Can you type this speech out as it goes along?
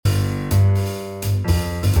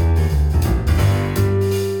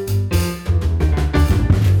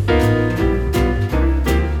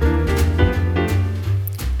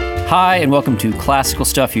Hi, and welcome to Classical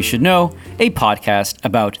Stuff You Should Know, a podcast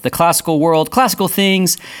about the classical world, classical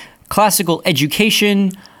things, classical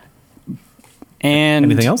education, and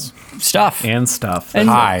anything else? Stuff. And stuff. And-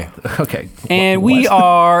 Hi. Okay. And What? we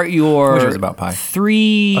are Wish it your was about pie.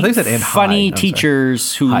 three I think you said and funny hi. I'm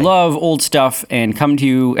teachers who Hi. love old stuff and come to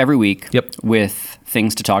you every week Yep. with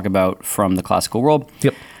things to talk about from the classical world.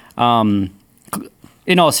 Yep.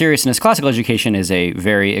 In all seriousness, classical education is a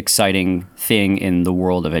very exciting thing in the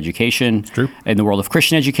world of education. True. In the world of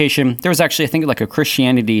Christian education. There was actually, I think, like a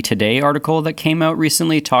Christianity Today article that came out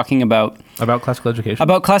recently talking about Classical education.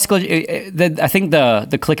 About classical, I think the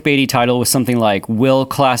clickbaity title was something like "Will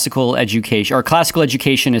classical education or classical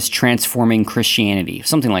education is transforming Christianity?"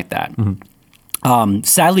 Something like that. Mm-hmm.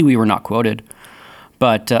 Sadly, we were not quoted,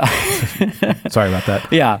 but Sorry about that.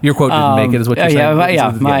 yeah, Your quote didn't make it, is what you're saying.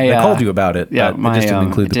 I called you about it. Yeah, but it just didn't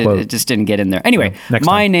include the quote. It just didn't get in there. Anyway, Next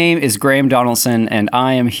my time. name is Graham Donaldson, and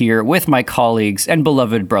I am here with my colleagues and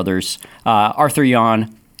beloved brothers, Arthur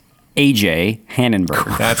Yon, AJ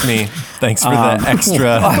Hannenberg. That's me. Thanks for the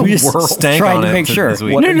extra I'm just stank trying on to it make sure. this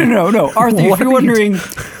week. No. Arthur, if What you're are you wondering.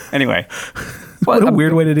 Anyway. What a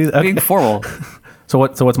weird way to do that. Being Okay. formal. So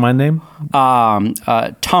what's my name?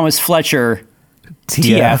 Thomas Fletcher,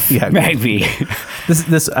 TF Yeah. Magby.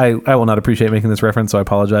 This I will not appreciate making this reference, so I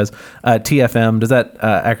apologize. TFM, does that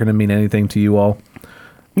acronym mean anything to you all?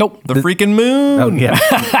 Nope. The freaking moon. Oh yeah.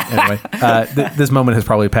 Anyway, this moment has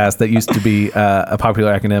probably passed. That used to be a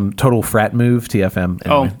popular acronym. Total frat move. TFM.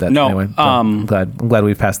 Anyway, Oh, no. Anyway, so I'm glad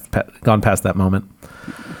we've gone past that moment.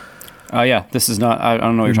 Yeah, this is not, I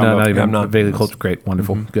don't know what you're talking No, about. not even. I'm not. Vaguely culture. Great.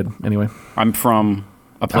 Wonderful. Good. Anyway, I'm from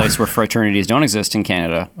a place where fraternities don't exist in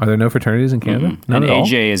Canada. are there no fraternities in Canada? None And at all?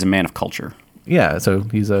 AJ is a man of culture. Yeah. So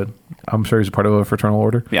I'm sure he's a part of a fraternal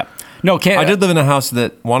order. Yeah. No, I did live in a house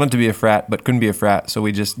that wanted to be a frat but couldn't be a frat, so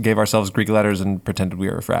we just gave ourselves Greek letters and pretended we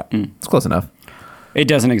were a frat. It's close enough. It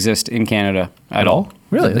doesn't exist in Canada at all.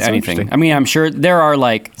 Really? That's so anything. interesting. I mean, I'm sure there are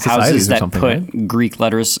like houses Societies or that something, put right? Greek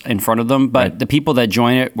letters in front of them, but Right. the people that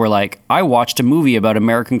join it were like, I watched a movie about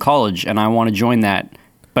American college and I want to join that.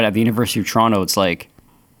 But at the University of Toronto, it's like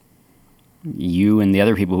you and the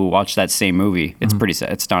other people who watched that same movie. It's pretty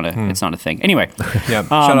sad. It's not a thing. Anyway, Yeah.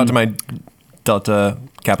 Shout out to my Delta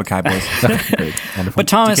Kappa Chi boys. Great. Wonderful. but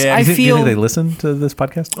Thomas, DK, I do you feel think they listen to this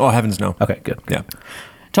podcast? Oh, heavens no. Okay. Good. Yeah.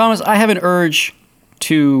 Thomas, I have an urge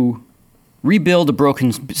to rebuild a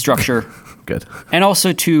broken structure Good. and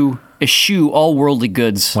also to eschew all worldly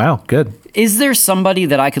goods. Wow. Good. Is there somebody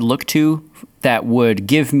that I could look to that would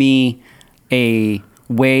give me a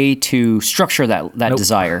way to structure that Nope.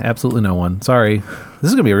 desire? Absolutely no one. Sorry. This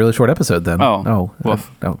is gonna be a really short episode then. Oh. Woof.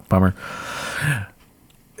 Oh, bummer.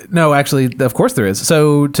 No, actually, of course there is.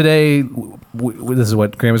 So today, this is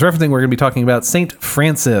what Graham is referencing. We're going to be talking about Saint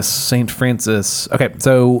Francis. Saint Francis. Okay,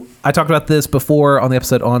 so I talked about this before on the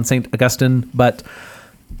episode on Saint Augustine, but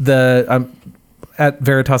at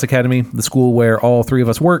Veritas Academy, the school where all three of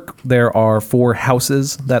us work, there are 4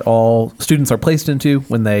 houses that all students are placed into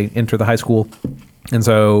when they enter the high school, and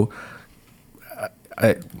so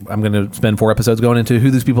I'm going to spend 4 episodes going into who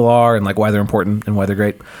these people are and like why they're important and why they're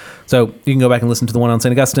great. So you can go back and listen to the one on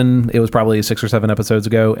St. Augustine. It was probably 6 or 7 episodes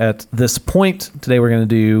ago at this point. Today we're going to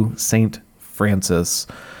do St. Francis.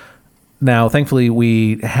 Now, thankfully,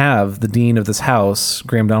 we have the dean of this house,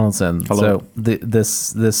 Graham Donaldson. Hello. So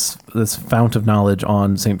this fount of knowledge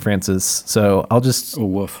on St. Francis. So I'll just... Oh,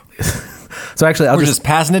 woof. So actually, I'll We're just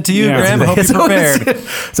passing it to you, Yeah. Graham. I hope you're So it's- prepared.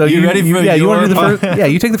 So You ready for yeah, you want to do the your first? Yeah,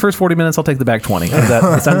 you take the first 40 minutes. I'll take the back 20. Does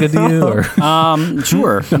that sound good to you? Or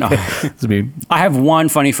Sure. No. this would be I have one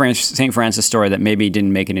funny St. Francis story that maybe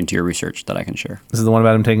didn't make it into your research that I can share. this is the one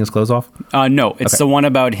about him taking his clothes off. No, it's Okay. the one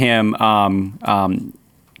about him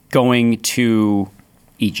going to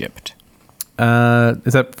Egypt.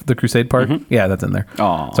 Is that the crusade part? Yeah, that's in there.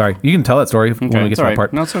 Aw. Sorry, you can tell that story when we get it's to all that right.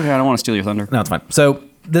 part. No, it's okay. I don't want to steal your thunder. No, it's fine. So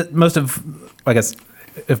most of, I guess,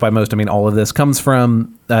 if by most I mean all of this, comes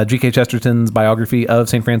from G.K. Chesterton's biography of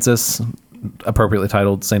St. Francis, appropriately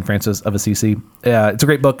titled St. Francis of Assisi. It's a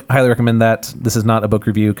great book. Highly recommend that. This is not a book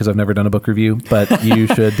review because I've never done a book review, but you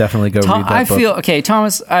should definitely go read that book. Okay,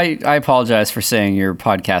 Thomas, I apologize for saying your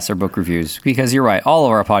podcasts are book reviews because you're right. All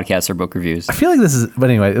of our podcasts are book reviews. I feel like this is, but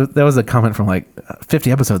anyway, that was a comment from like 50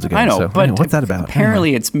 episodes ago. I know, so, but anyway, what's that about?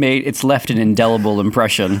 Apparently, it's left an indelible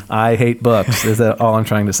impression. I hate books. Is that all I'm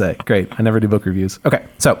trying to say? Great. I never do book reviews. Okay,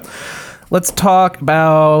 so let's talk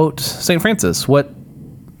about St. Francis.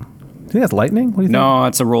 Do you think that's lightning? What do you think? No,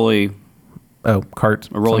 it's a rolly. Oh, cart.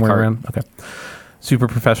 A rolly somewhere cart. around? Okay. Super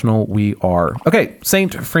professional we are. Okay,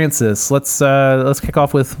 St. Francis. Let's kick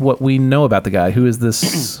off with what we know about the guy. Who is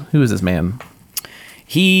this man?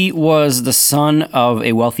 He was the son of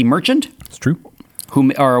a wealthy merchant, It's true.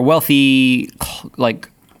 or a wealthy,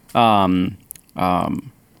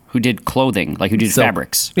 who did clothing, like who did Silk.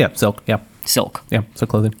 fabrics, Yeah, silk. Yeah, silk. yeah. Silk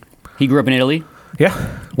clothing. He grew up in Italy.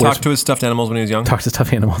 Yeah. Talked to his stuffed animals when he was young. Talks to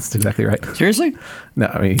stuffed animals. That's exactly right. Seriously? No,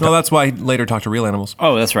 I mean, Well, that's why he later talked to real animals.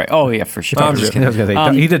 Oh, that's right. Oh, yeah, for sure. I'm just I was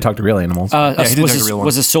gonna say, he did talk to real animals. Yeah, he did was, talk to real ones.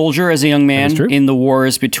 was a soldier as a young man is true. in the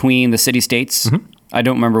wars between the city-states. I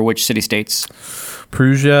don't remember which city-states.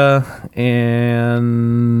 Perugia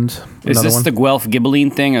and Is another this one. the Guelph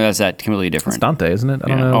Ghibelline thing, or is that completely different? It's Dante, isn't it? I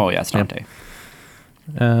don't Yeah. know. Oh, yeah, it's Dante.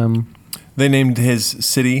 They named his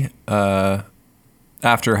city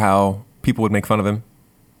after how people would make fun of him.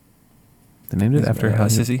 They named it after how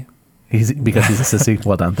Sissy. because he's a sissy.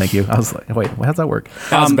 Well done, thank you. I was like, wait, how's that work?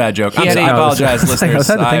 That was a bad joke. he had I a- apologize, listeners. I was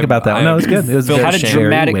had to think about that. No, it was good. It was feel very Had a ashamed. very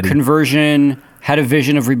dramatic witty. conversion, had a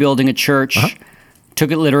vision of rebuilding a church,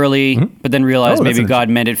 took it literally, but then realized Oh, that's maybe an God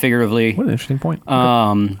meant it figuratively. What an interesting point.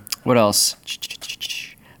 What else?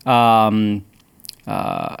 And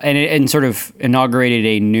sort of inaugurated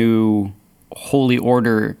a new holy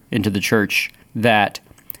order into the church that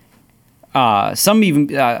some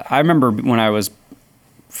even I remember when I was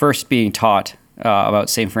first being taught about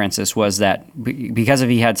St. Francis was that because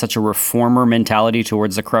he had such a reformer mentality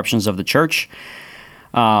towards the corruptions of the church,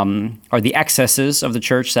 or the excesses of the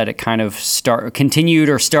church, that it kind of continued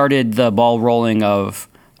or started the ball rolling of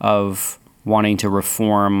wanting to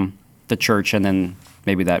reform the church, and then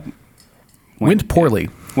maybe that Went poorly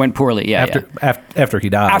went poorly. Yeah, after he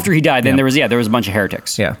died. after he died, then Yeah. there was a bunch of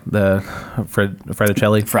heretics. Yeah, the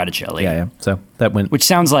Fraticelli. Fraticelli. Yeah. So that went. Which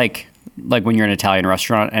sounds like when you're in an Italian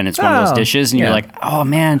restaurant and it's one of those Oh, dishes and yeah. you're like, oh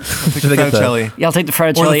man, Should I get the- Fraticelli. yeah, I'll take the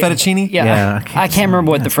fraticelli. Or the fettuccine? Yeah, Yeah, I can't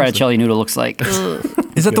remember what the fraticelli noodle looks like. Ugh.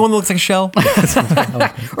 Is that the one that looks like a shell?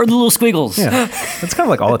 Or the little squiggles. Yeah, it's kind of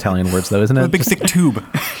like all Italian words, though, isn't A it? big thick tube.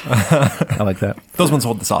 I like that. Those ones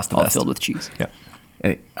hold the sauce the All best. filled with cheese. Yeah.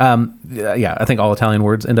 Yeah, I think all Italian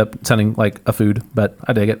words end up sounding like a food, but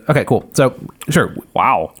I dig it. Okay, cool. So, sure.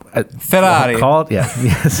 Wow. Ferrari. Call it, yeah,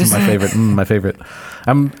 yes, my favorite. My favorite.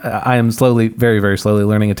 I am slowly, very, very slowly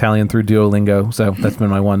learning Italian through Duolingo. So that's been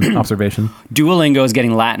my one observation. Duolingo is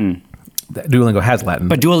getting Latin, Duolingo has Latin,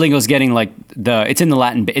 but Duolingo is getting it's in the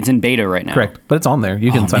Latin. It's in beta right now. correct, but it's on there.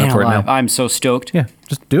 You can Oh, sign man up for it alive. now. I'm so stoked. Yeah,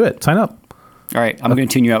 just do it. Sign up. All right, I'm going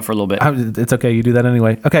to tune you out for a little bit. It's okay. You do that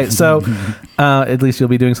anyway. Okay, so at least you'll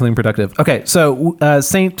be doing something productive. Okay, so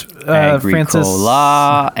Saint Francis.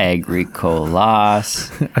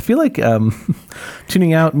 Agricolas. I feel like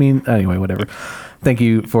tuning out anyway. Whatever. Thank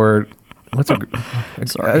you for what's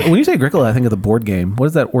Sorry. when you say Agricola, I think of the board game. What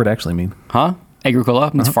does that word actually mean? Huh?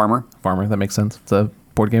 Agricola means farmer. Farmer. That makes sense. It's a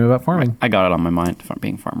board game about farming I got it on my mind, if I'm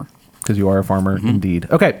being farmer. because you are a farmer indeed.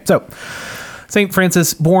 Okay, so Saint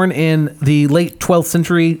Francis, born in the late 12th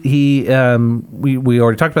century. He we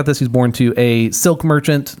already talked about this. He's born to a silk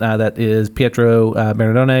merchant that is Pietro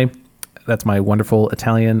Bernardone. That's my wonderful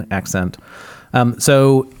Italian accent.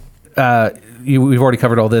 We've already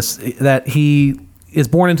covered all this. That he is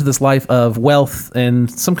born into this life of wealth and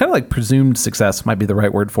some kind of like presumed success might be the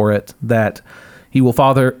right word for it. That he will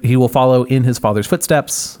follow in his father's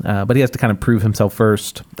footsteps, but he has to kind of prove himself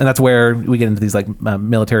first, and that's where we get into these like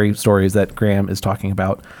military stories that Graham is talking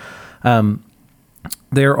about.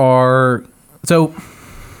 There are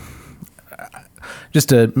just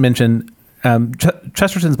to mention,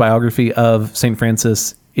 Chesterton's biography of Saint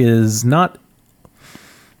Francis is not.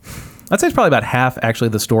 I'd say it's probably about half actually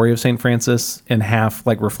the story of St. Francis and half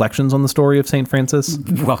like reflections on the story of St. Francis.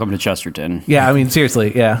 Welcome to Chesterton. Yeah, I mean,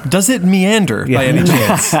 seriously, yeah. Does it meander by any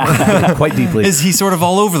chance? Quite deeply. Is he sort of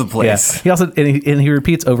all over the Yeah. place? He also, and he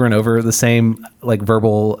repeats over and over the same like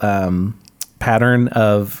verbal pattern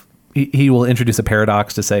of, he will introduce a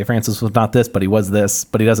paradox to say Francis was not this, but he was this,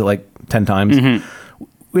 but he does it like 10 times.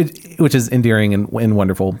 Which is endearing and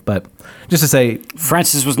wonderful, but just to say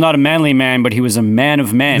Francis was not a manly man, but he was a man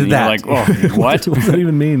of men. You're that. like, oh, what? what does that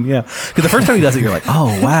even mean? Yeah, because the first time he does it, you're like, oh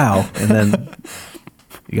wow, and then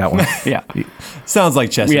you got one. Yeah. Sounds like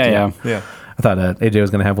Chesterton. Yeah. I thought AJ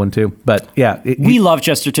was going to have one too, but yeah, We love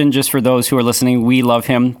Chesterton, just for those who are listening. We love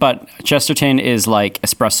him, but Chesterton is like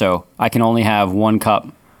espresso. I can only have one cup.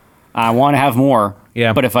 I want to have more,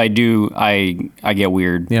 Yeah. but if I do, I get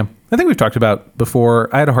weird. Yeah. I think we've talked about before.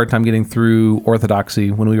 I had a hard time getting through Orthodoxy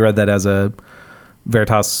when we read that as a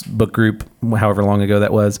Veritas book group, however long ago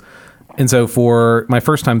that was. And so for my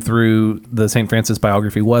first time through, the St. Francis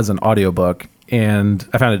biography was an audiobook, and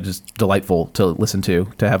I found it just delightful to listen to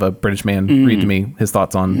have a British man read to me his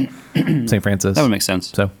thoughts on St. Francis. That would make sense.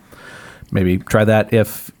 So maybe try that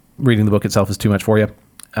if reading the book itself is too much for you,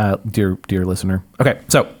 dear listener. Okay,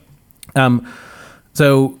 so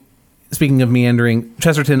So, speaking of meandering,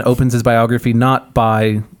 Chesterton opens his biography not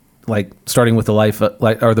by like starting with the life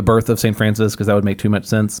or the birth of St. Francis, because that would make too much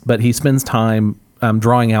sense, but he spends time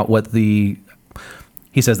drawing out what he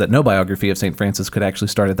says that no biography of St. Francis could actually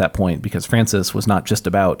start at that point, because Francis was not just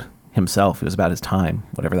about himself, it was about his time,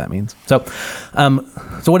 whatever that means. So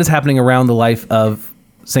what is happening around the life of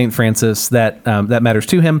St. Francis that matters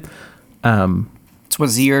to him? So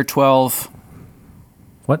what's the year 12?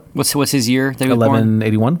 What? What's his year that he was born?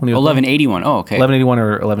 1181 when he was 1181. Oh, okay. 1181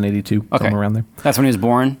 or 1182, Okay. somewhere around there. That's when he was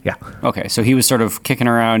born? Yeah. Okay, so he was sort of kicking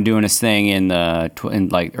around doing his thing in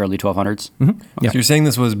like early 1200s? Mm-hmm. Yeah. So you're saying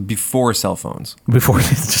this was before cell phones? Before,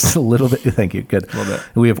 just a little bit. Thank you. Good. A little bit.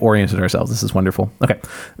 We have oriented ourselves. This is wonderful. Okay.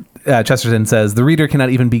 Chesterton says, the reader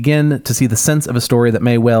cannot even begin to see the sense of a story that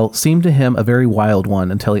may well seem to him a very wild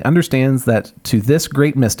one until he understands that to this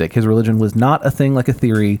great mystic, his religion was not a thing like a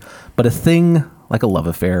theory, but a thing like a love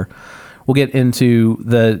affair. We'll get into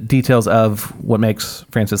the details of what makes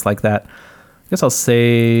Francis like that. I guess I'll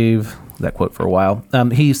save that quote for a while.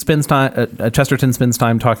 He spends time. Chesterton spends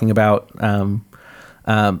time talking about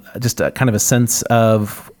just a kind of a sense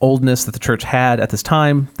of oldness that the church had at this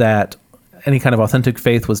time, that any kind of authentic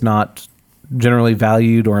faith was not generally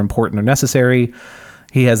valued or important or necessary.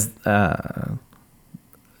 He has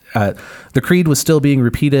the creed was still being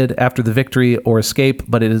repeated after the victory or escape,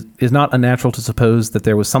 but it is not unnatural to suppose that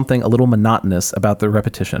there was something a little monotonous about the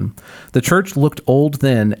repetition. The church looked old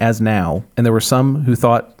then as now, and there were some who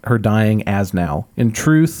thought her dying as now. In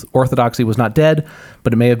truth, orthodoxy was not dead,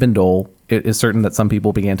 but it may have been dull. It is certain that some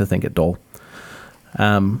people began to think it dull.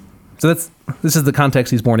 So this is the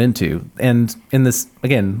context he's born into. And in this,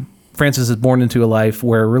 again, Francis is born into a life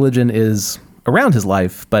where religion is around his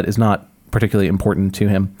life, but is not particularly important to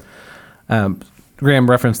him. Graham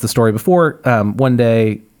referenced the story before. One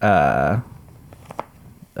day, St.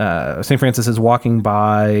 Francis is walking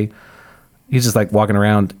by, he's just like walking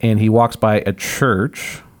around, and he walks by a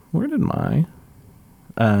church. Where did my...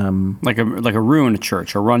 like a ruined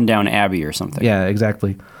church, a rundown abbey or something. Yeah,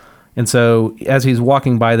 exactly. And so as he's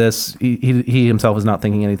walking by this, he himself is not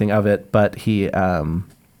thinking anything of it, but he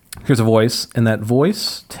hears a voice, and that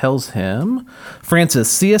voice tells him, Francis,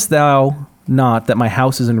 seest thou not that my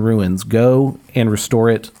house is in ruins? Go and restore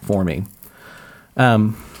it for me.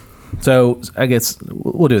 So I guess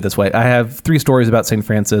we'll do it this way. I have 3 stories about St.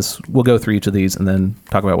 Francis. We'll go through each of these and then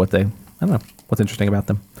talk about what's interesting about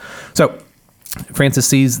them. So Francis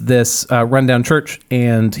sees this rundown church,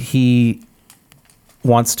 and he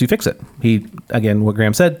wants to fix it. He, again, what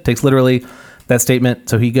Graham said, takes literally that statement.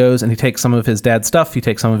 So he goes and he takes some of his dad's stuff. He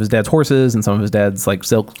takes some of his dad's horses and some of his dad's like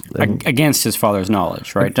silk. Against his father's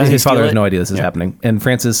knowledge, right? His father has no idea this is happening. And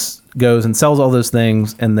Francis goes and sells all those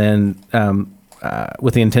things, and then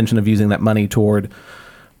with the intention of using that money toward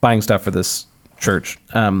buying stuff for this church.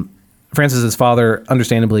 Francis's father,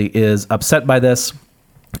 understandably, is upset by this,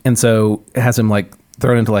 and so has him like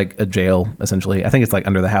thrown into like a jail, essentially. I think it's like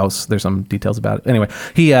under the house. There's some details about it. Anyway,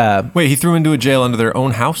 he he threw him into a jail under their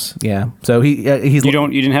own house? Yeah. So he's you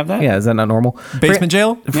didn't have that? Yeah, is that not normal? Basement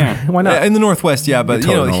jail? Yeah. Why not? In the Northwest, yeah, but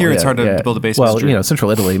Totally normal, here it's hard to yeah. build a basement. Well, Central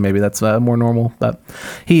Italy, maybe that's more normal. But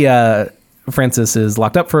Francis is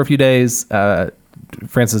locked up for a few days.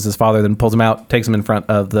 Francis's father then pulls him out, takes him in front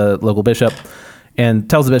of the local bishop, and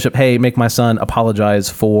tells the bishop, "Hey, make my son apologize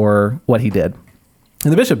for what he did."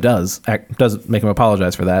 And the bishop does make him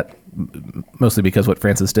apologize for that, mostly because what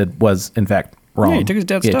Francis did was, in fact, wrong. Yeah, he took his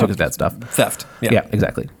dad's stuff. He took his dad's stuff. Theft. Yeah,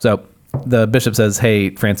 exactly. So the bishop says, "Hey,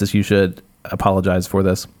 Francis, you should apologize for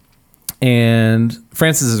this." And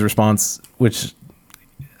Francis's response, which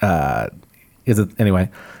anyway,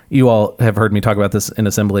 you all have heard me talk about this in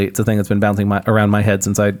assembly. It's a thing that's been bouncing around my head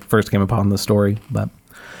since I first came upon the story. But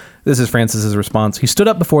this is Francis's response. He stood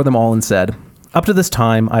up before them all and said, "Up to this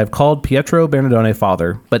time, I have called Pietro Bernardone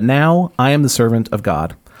father, but now I am the servant of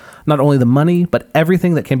God. Not only the money, but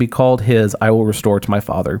everything that can be called his, I will restore to my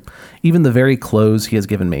father, even the very clothes he has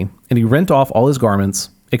given me." And he rent off all his garments,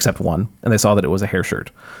 except one, and they saw that it was a hair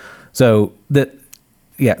shirt. So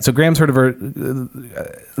so Graham's heard of her.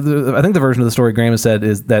 I think the version of the story Graham has said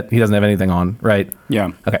is that he doesn't have anything on, right?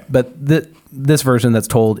 Yeah. Okay, but this version that's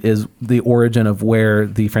told is the origin of where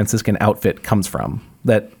the Franciscan outfit comes from.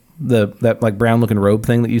 That like brown looking robe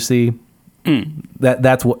thing that you see,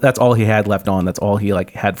 that's all he had left on. That's all he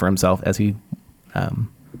like had for himself as he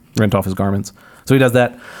rent off his garments. So he does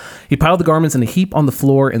that. He piled the garments in a heap on the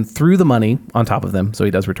floor and threw the money on top of them. So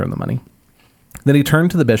he does return the money. Then he turned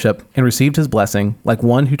to the bishop and received his blessing like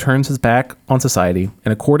one who turns his back on society,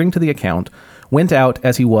 and according to the account, went out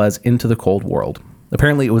as he was into the cold world.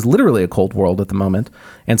 Apparently it was literally a cold world at the moment,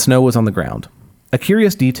 and snow was on the ground. A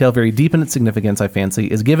curious detail, very deep in its significance, I fancy,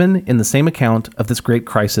 is given in the same account of this great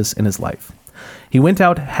crisis in his life. He went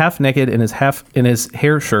out half naked in his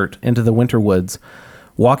hair shirt into the winter woods,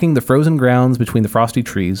 walking the frozen grounds between the frosty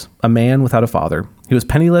trees, a man without a father. He was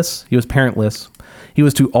penniless, he was parentless. He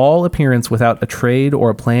was to all appearance without a trade or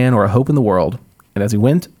a plan or a hope in the world. And as he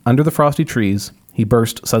went under the frosty trees, he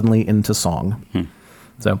burst suddenly into song.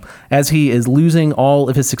 So as he is losing all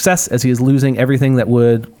of his success, as he is losing everything that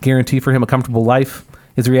would guarantee for him a comfortable life,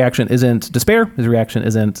 his reaction isn't despair, his reaction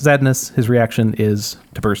isn't sadness, his reaction is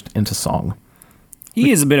to burst into song.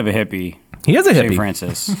 He is a bit of a hippie. He is a St. hippie.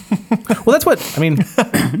 Francis. Well, that's what, I mean,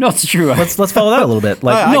 No, it's true. let's follow that a little bit.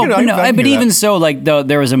 Like, I No, can- I can- no, I can but hear even that. so, like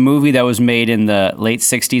there was a movie that was made in the late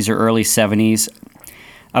 '60s or early '70s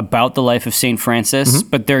about the life of Saint Francis,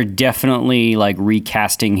 but they're definitely like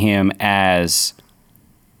recasting him as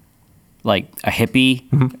like a hippie,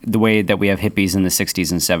 the way that we have hippies in the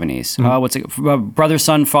 '60s and '70s. What's it? Brother,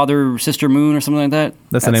 Sun, Father, Sister, Moon, or something like that.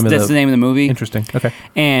 That's the name of that's the- the name of the movie. interesting. Okay.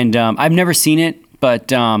 And I've never seen it,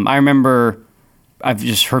 but I remember I've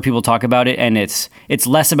just heard people talk about it, and it's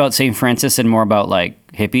less about St. Francis and more about like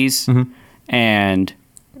hippies, and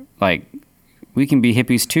like we can be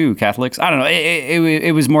hippies too, Catholics. I don't know.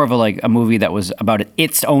 It was more of a movie that was about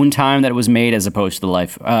its own time that it was made, as opposed to the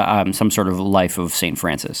life, some sort of life of St.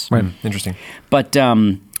 Francis. Right. Interesting. But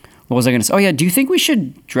what was I going to say? Oh yeah, do you think we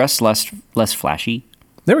should dress less flashy?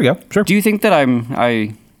 There we go. Sure. Do you think that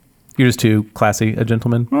You're just too classy a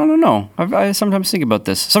gentleman. I don't know. I sometimes think about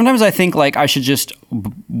this. Sometimes I think like I should just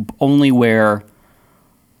only wear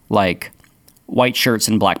like white shirts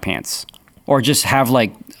and black pants, or just have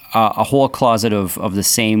like a whole closet of the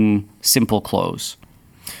same simple clothes.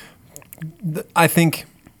 I think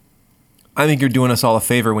you're doing us all a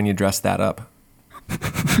favor when you dress that up.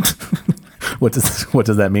 What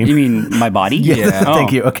does that mean? You mean my body? Yeah. Oh,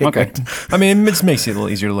 Thank you. Okay, great. I mean, it just makes it a little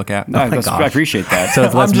easier to look at. I appreciate that. So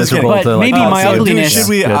it's less I'm just miserable kidding. to But like. maybe my so ugliness- Should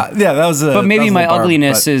we? Good. Yeah, that was a. But maybe that was a my little barb,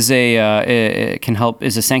 ugliness but- is it can help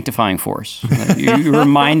is a sanctifying force. You're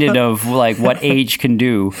reminded of like what age can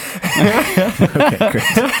do. Okay, great.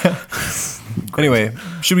 Anyway,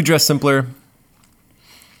 should we dress simpler?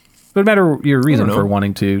 But no matter your reason know. for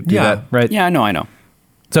wanting to do Yeah. that, right? Yeah, I know.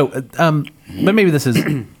 So, but maybe this is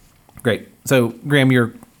great. So, Graham,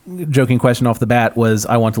 your joking question off the bat was,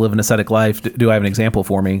 I want to live an ascetic life. Do I have an example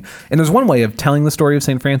for me? And there's one way of telling the story of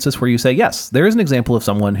St. Francis where you say, yes, there is an example of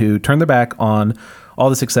someone who turned their back on all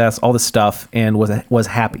the success, all the stuff, and was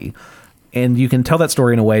happy. And you can tell that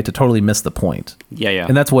story in a way to totally miss the point. Yeah.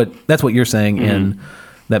 And that's what you're saying in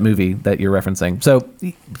that movie that you're referencing. So,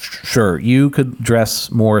 sure, you could dress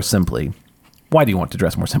more simply. Why do you want to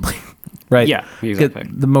dress more simply? Right? Yeah, exactly.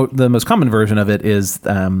 The most common version of it is,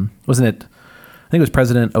 wasn't it? I think it was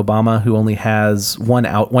President Obama who only has one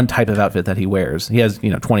type of outfit that he wears. He has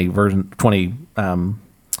 20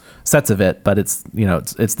 sets of it, but it's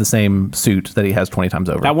the same suit that he has 20 times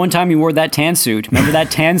over. That one time he wore that tan suit. Remember that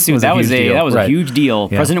tan suit? was a That was huge deal. that was Right. a huge deal.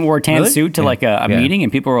 Yeah. President wore a tan Really? suit to like a Yeah. meeting,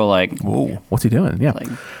 and people were like, Whoa. What's he doing? Yeah. Like-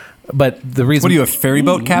 But the reason What are you, a ferry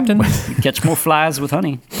boat captain? "Catch more flies with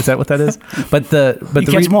honey." is that what that is? But the You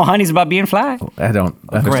catch more honeys about being fly. I don't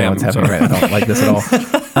understand Graham, what's happening. sorry. Right? I don't like this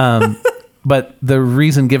at all. But the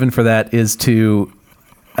reason given for that is to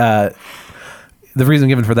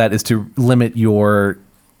limit your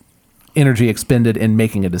energy expended in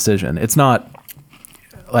making a decision. It's not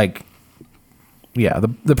like,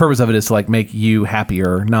 the purpose of it is to like make you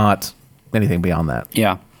happier, not anything beyond that.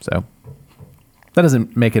 Yeah. So that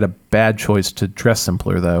doesn't make it a bad choice to dress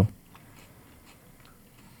simpler, though.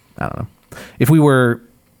 I don't know. If we were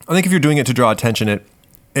I think if you're doing it to draw attention,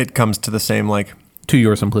 it comes to the same like. to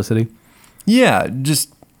your simplicity, Yeah,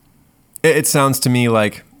 just it sounds to me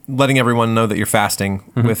like letting everyone know that you're fasting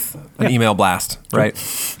with an email blast, right?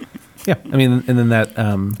 yeah. I mean, and then that.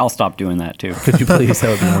 I'll stop doing that too. Could you please? That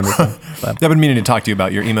would be wonderful. But, I've been meaning to talk to you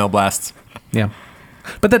about your email blasts. yeah,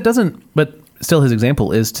 but that doesn't. But still, his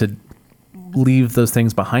example is to leave those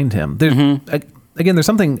things behind him. There's again, there's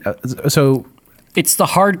something. So It's the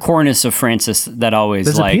hardcoreness of Francis that always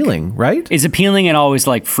that's like appealing, right? is appealing and always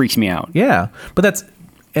like freaks me out. Yeah, but that's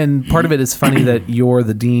and part of it is funny that you're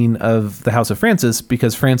the dean of the House of Francis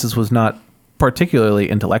because Francis was not particularly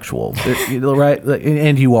intellectual, right?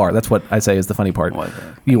 And you are. That's what I say is the funny part.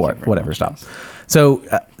 Whatever. You are. Thank you very Whatever. much. Stop. So,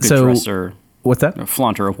 Good so dresser, what's that? a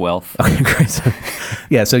flaunter of wealth. Okay, great. So,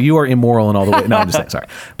 yeah, so you are immoral in all the way. No, I'm just saying, sorry.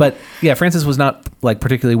 But yeah, Francis was not like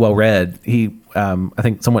particularly well read. He, I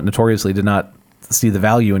think, somewhat notoriously did not see the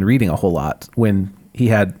value in reading a whole lot when he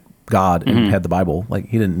had God and had the Bible. Like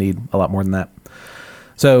he didn't need a lot more than that.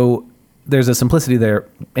 So there's a simplicity there.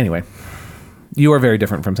 Anyway, You are very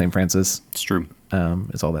different from St. Francis, It's true.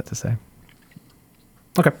 is all that to say.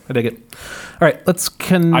 Okay, I dig it. All right, let's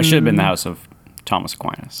I should have been in the house of Thomas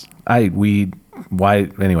Aquinas.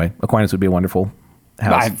 Anyway, Aquinas would be a wonderful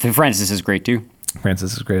house. Francis is great too.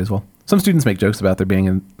 Francis is great as well. Some students make jokes about there being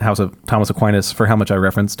in house of Thomas Aquinas for how much I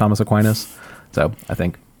reference Thomas Aquinas. So I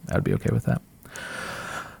think I would be okay with that.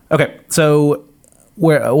 Okay, so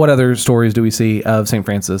what other stories do we see of St.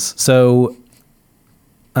 Francis? So,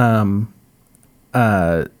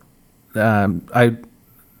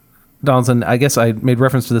 Donaldson, I guess I made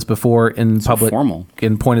reference to this before in public formal.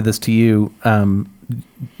 and pointed this to you.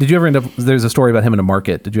 Did you ever end up, there's a story about him in a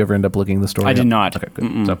market. Did you ever end up looking the story I did up? not. Okay,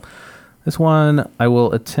 good. So this one I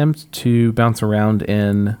will attempt to bounce around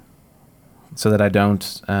in so that I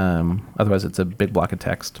don't, otherwise it's a big block of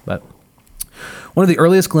text. But one of the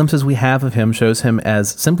earliest glimpses we have of him shows him as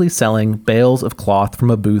simply selling bales of cloth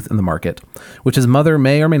from a booth in the market, which his mother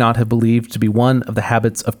may or may not have believed to be one of the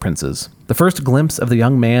habits of princes. The first glimpse of the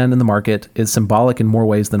young man in the market is symbolic in more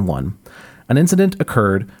ways than one. An incident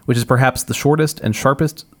occurred, which is perhaps the shortest and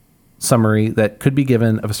sharpest summary that could be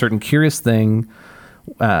given of a certain curious thing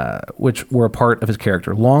which were a part of his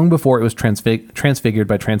character, long before it was transfigured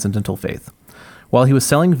by transcendental faith. While he was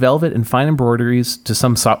selling velvet and fine embroideries to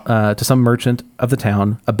some merchant of the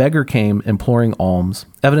town, a beggar came imploring alms,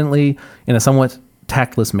 evidently in a somewhat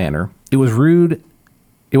tactless manner. It was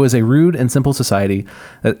a rude and simple society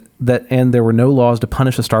and there were no laws to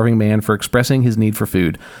punish a starving man for expressing his need for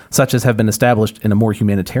food, such as have been established in a more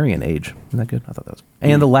humanitarian age. Isn't that good? I thought that was.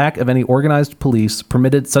 And the lack of any organized police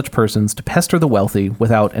permitted such persons to pester the wealthy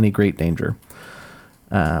without any great danger.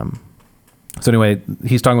 So anyway,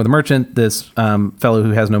 he's talking with a merchant. This fellow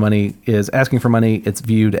who has no money is asking for money. It's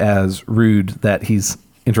viewed as rude that he's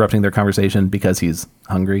interrupting their conversation because he's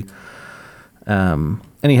hungry.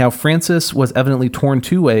 Anyhow, Francis was evidently torn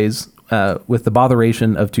two ways with the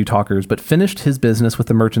botheration of two talkers, but finished his business with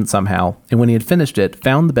the merchant somehow, and when he had finished it,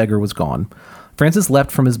 found the beggar was gone. Francis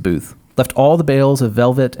leapt from his booth, left all the bales of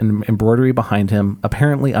velvet and embroidery behind him,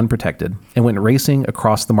 apparently unprotected, and went racing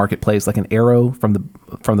across the marketplace like an arrow from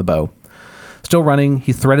the bow. Still running,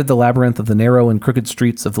 he threaded the labyrinth of the narrow and crooked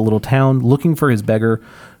streets of the little town, looking for his beggar,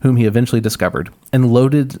 whom he eventually discovered, and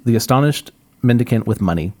loaded the astonished mendicant with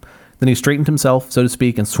money. Then he straightened himself, so to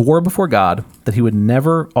speak, and swore before God that he would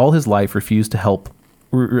never, all his life, refuse help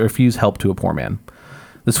to a poor man.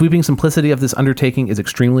 The sweeping simplicity of this undertaking is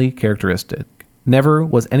extremely characteristic. Never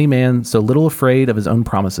was any man so little afraid of his own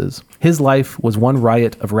promises. His life was one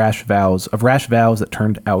riot of rash vows that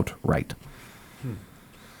turned out right.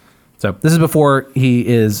 So this is before he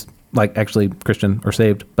is like actually Christian or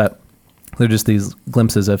saved, but they're just these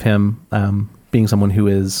glimpses of him being someone who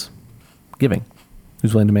is giving,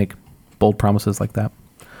 who's willing to make bold promises like that.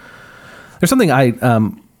 There's something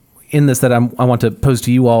in this that I want to pose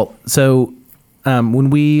to you all. So when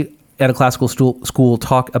we at a classical school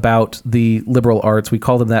talk about the liberal arts, we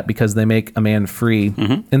call them that because they make a man free.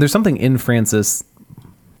 Mm-hmm. And there's something in Francis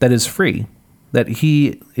that is free, that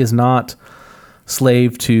he is not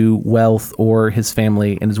slave to wealth or his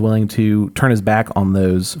family and is willing to turn his back on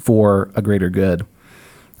those for a greater good.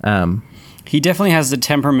 He definitely has the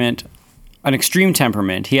temperament, an extreme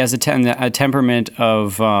temperament. He has a temperament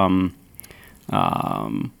of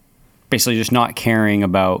basically just not caring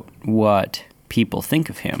about what people think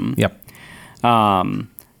of him. Yep. I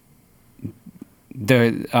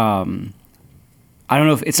don't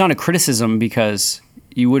know if it's not a criticism because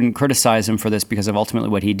you wouldn't criticize him for this because of ultimately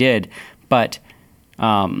what he did, but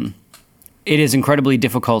it is incredibly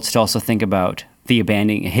difficult to also think about him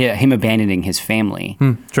abandoning his family.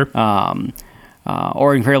 Sure.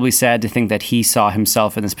 Or incredibly sad to think that he saw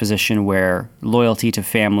himself in this position where loyalty to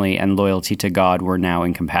family and loyalty to God were now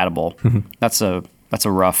incompatible. Mm-hmm. That's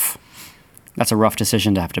a rough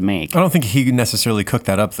decision to have to make. I don't think he necessarily cooked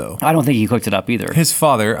that up, though. I don't think he cooked it up either. His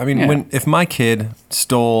father, I mean, if my kid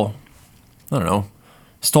stole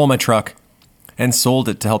my truck and sold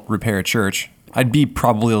it to help repair a church, I'd be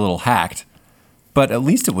probably a little hacked. But at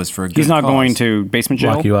least it was for a good He's not cause. Going to basement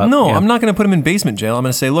jail? Lock you up. No, Yeah. I'm not going to put him in basement jail. I'm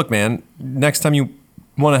going to say, look, man, next time you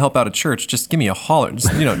want to help out a church, just give me a holler. Just,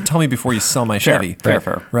 tell me before you sell my Chevy.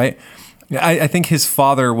 Fair. Right? I think his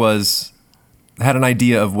father had an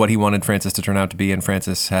idea of what he wanted Francis to turn out to be, and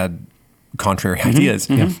Francis had contrary ideas.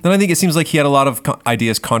 Mm-hmm. And I think it seems like he had a lot of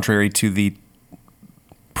ideas contrary to the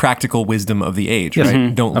practical wisdom of the age, Yes. right?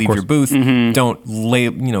 Mm-hmm. Don't leave your booth. Mm-hmm.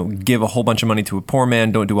 Don't give a whole bunch of money to a poor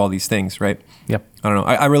man. Don't do all these things, right? Yep. I don't know.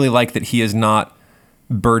 I really like that he is not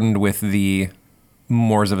burdened with the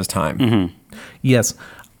mores of his time. Mm-hmm. Yes,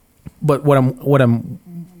 but what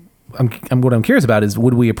I'm curious about is,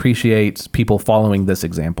 would we appreciate people following this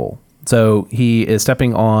example? So he is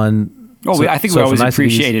stepping on. Oh, I think we always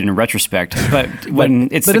appreciate it in retrospect, but when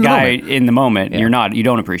it's the guy in the moment, you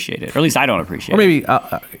don't appreciate it. Or at least I don't appreciate it. Or maybe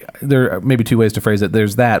there are maybe two ways to phrase it.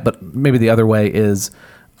 There's that, but maybe the other way is.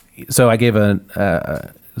 So I gave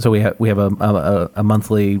so we have a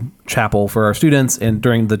monthly chapel for our students, and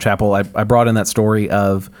during the chapel, I brought in that story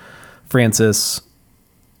of Francis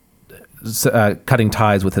cutting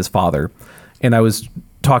ties with his father, and I was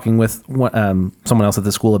talking with someone else at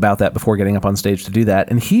the school about that before getting up on stage to do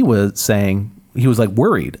that, and he was saying he was like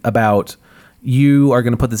worried about you are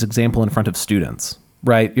going to put this example in front of students,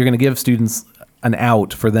 right? You're going to give students an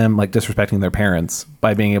out for them like disrespecting their parents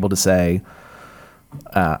by being able to say,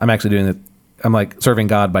 I'm actually doing it. I'm like serving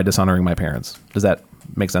God by dishonoring my parents. Does that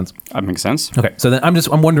make sense? That makes sense. Okay. So then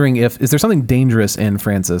I'm wondering is there something dangerous in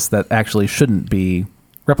Francis that actually shouldn't be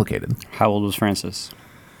replicated? How old was Francis?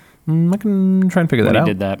 I can try and figure that out. When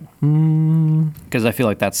he did that? Because I feel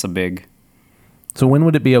like that's a big... So when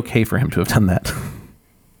would it be okay for him to have done that?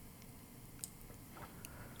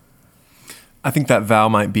 I think that vow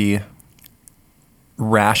might be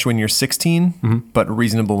rash when you're 16, but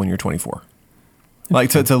reasonable when you're 24.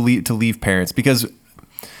 Like to leave parents, because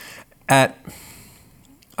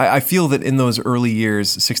I feel that in those early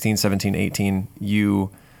years, 16, 17, 18, you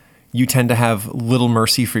tend to have little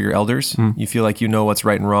mercy for your elders. You feel like you know what's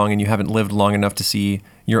right and wrong, and you haven't lived long enough to see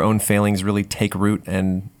your own failings really take root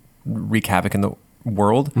and wreak havoc in the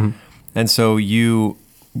world. And so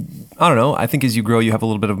I don't know, I think as you grow, you have a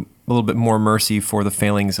little bit more mercy for the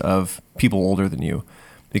failings of people older than you,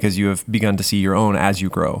 because you have begun to see your own as you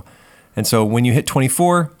grow. And so when you hit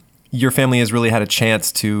 24, your family has really had a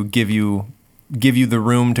chance to give you the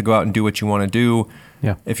room to go out and do what you want to do.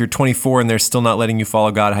 Yeah. If you're 24 and they're still not letting you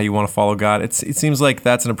follow God how you want to follow God, it seems like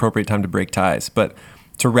that's an appropriate time to break ties. But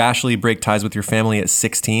to rashly break ties with your family at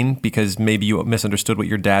 16 because maybe you misunderstood what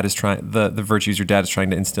your dad is the virtues your dad is trying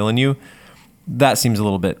to instill in you, that seems a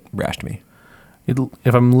little bit rash to me.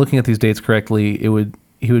 If I'm looking at these dates correctly,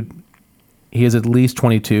 he is at least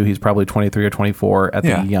 22. He's probably 23 or 24 at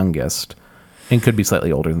the youngest, and could be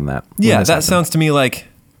slightly older than that. Yeah, that sounds to me like,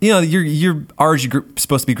 you're already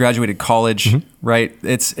supposed to be graduated college, right?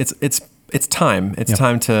 It's time. It's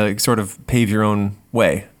time to sort of pave your own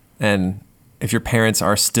way. And if your parents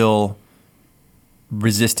are still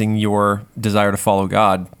resisting your desire to follow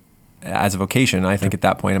God as a vocation, I think at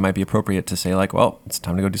that point it might be appropriate to say like, well, it's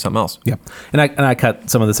time to go do something else. Yeah. And I cut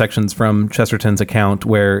some of the sections from Chesterton's account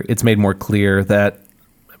where it's made more clear that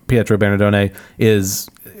Pietro Bernardone is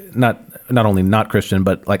not only not Christian,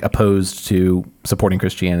 but like opposed to supporting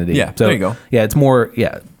Christianity. Yeah, so, there you go. Yeah, it's more,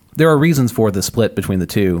 there are reasons for the split between the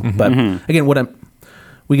two. But again,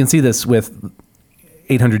 we can see this with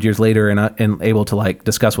 800 years later and able to like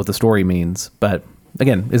discuss what the story means. But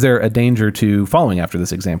again, is there a danger to following after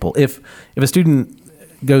this example? If a student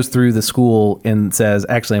goes through the school and says,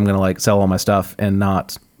 actually, I'm going to like sell all my stuff and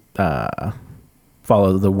not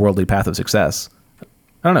follow the worldly path of success,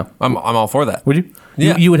 I don't know. I'm all for that. Would you?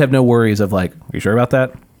 Yeah. You would have no worries of like, are you sure about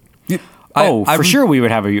that? Yeah. For sure we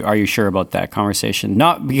would have are you sure about that conversation?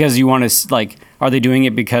 Not because you want to, like, are they doing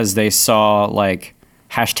it because they saw, like,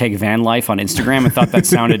 #vanlife on Instagram and thought that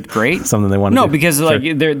sounded great? Something they wanted to do. Because, like,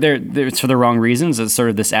 they're it's for the wrong reasons. It's sort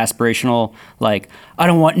of this aspirational, like, I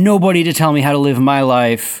don't want nobody to tell me how to live my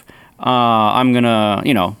life. I'm going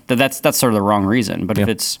to, that's sort of the wrong reason. But if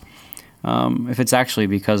it's actually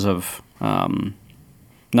because of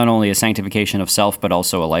not only a sanctification of self, but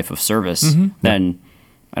also a life of service, then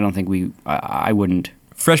I don't think I wouldn't.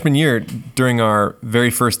 Freshman year, during our very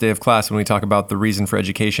first day of class, when we talk about the reason for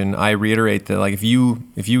education, I reiterate that like if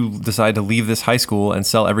you decide to leave this high school and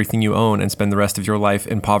sell everything you own and spend the rest of your life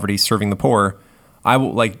in poverty serving the poor, I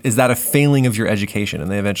will like, is that a failing of your education? And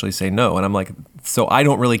they eventually say no. And I'm like, so I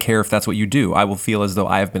don't really care if that's what you do. I will feel as though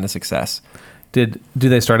I have been a success. Do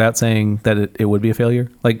they start out saying that it would be a failure?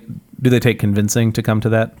 Like, do they take convincing to come to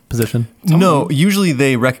that position? No, usually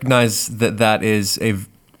they recognize that is a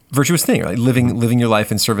virtuous thing, right? Living your life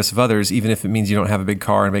in service of others, even if it means you don't have a big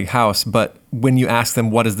car and a big house. But when you ask them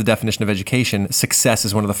what is the definition of education, success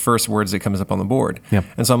is one of the first words that comes up on the board. Yep.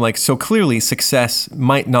 And so I'm like, so clearly success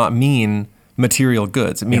might not mean material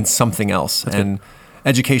goods. It means something else. That's and good.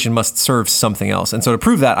 Education must serve something else. And so to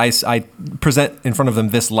prove that, I present in front of them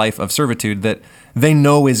this life of servitude that they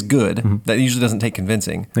know is good, that usually doesn't take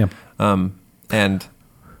convincing. Yeah. And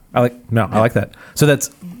I like that. So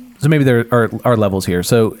maybe there are levels here.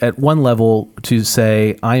 So at one level, to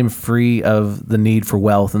say I am free of the need for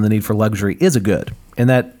wealth and the need for luxury is a good, and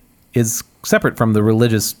that is separate from the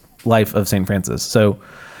religious life of St. Francis. So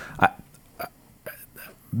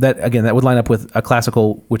that would line up with a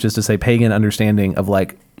classical, which is to say pagan understanding of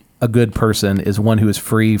like a good person is one who is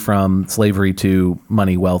free from slavery to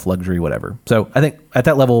money, wealth, luxury, whatever. So I think at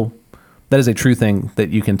that level, that is a true thing that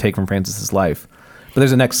you can take from Francis's life. But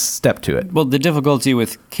there's a next step to it. Well, the difficulty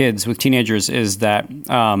with kids, with teenagers, is that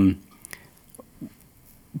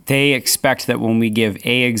they expect that when we give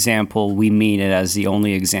a example, we mean it as the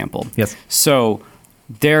only example. Yes. So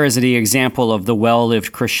there is the example of the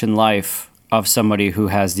well-lived Christian life of somebody who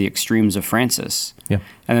has the extremes of Francis. Yeah.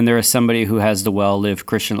 And then there is somebody who has the well-lived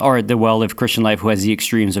Christian life who has the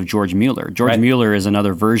extremes of George Mueller. George Mueller is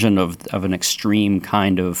another version of an extreme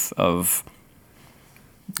kind of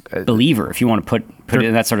believer, if you want to put it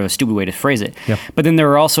in that sort of a stupid way to phrase it. Yeah. But then there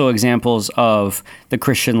are also examples of the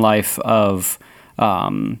Christian life of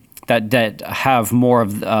that have more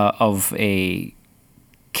of a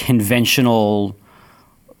conventional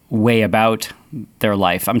way about their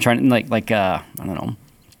life. I'm trying to I don't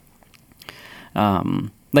know.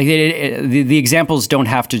 The examples don't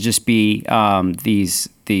have to just be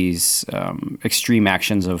these extreme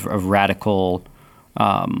actions of radical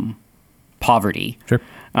poverty. Sure.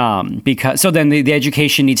 Because so then the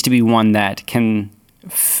education needs to be one that can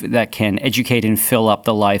educate and fill up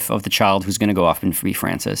the life of the child who's going to go off and be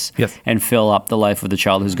Francis. Yes. And fill up the life of the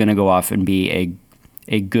child who's going to go off and be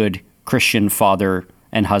a good Christian father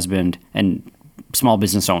and husband and small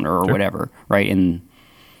business owner or whatever, right, in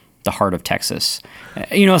the heart of Texas.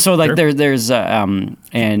 So like there's and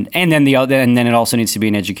then it also needs to be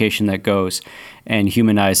an education that goes and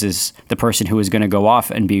humanizes the person who is going to go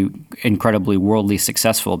off and be incredibly worldly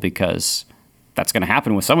successful, because that's going to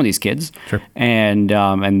happen with some of these kids. Sure. And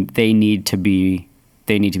they need to be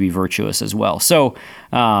virtuous as well. So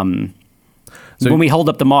when we hold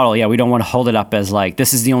up the model, we don't want to hold it up as like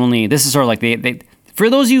this is sort of like they for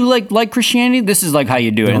those of you like Christianity, this is like how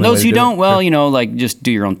you do it. And those who don't, just do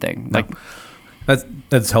your own thing. No.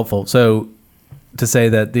 That's helpful. So to say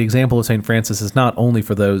that the example of St. Francis is not only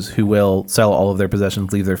for those who will sell all of their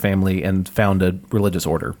possessions, leave their family, and found a religious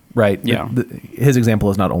order, right? Yeah. His example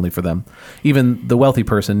is not only for them. Even the wealthy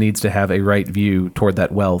person needs to have a right view toward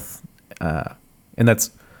that wealth. And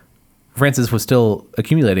that's, Francis was still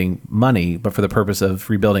accumulating money, but for the purpose of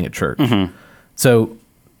rebuilding a church. Mm-hmm. So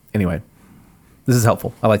anyway, this is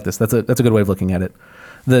helpful. I like this. That's a good way of looking at it.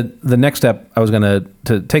 The next step I was going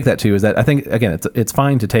to take that to is that I think, again, it's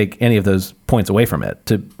fine to take any of those points away from it.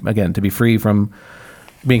 To be free from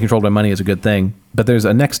being controlled by money is a good thing. But there's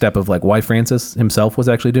a next step of like why Francis himself was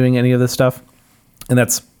actually doing any of this stuff. And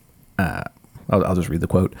that's, I'll just read the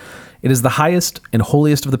quote. "It is the highest and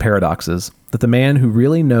holiest of the paradoxes that the man who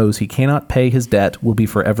really knows he cannot pay his debt will be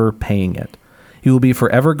forever paying it. He will be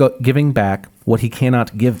forever giving back what he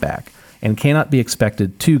cannot give back and cannot be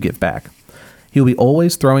expected to give back. He will be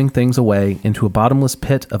always throwing things away into a bottomless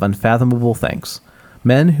pit of unfathomable thanks.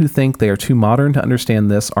 Men who think they are too modern to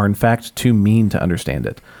understand this are in fact too mean to understand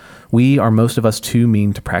it. We are most of us too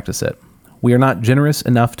mean to practice it. We are not generous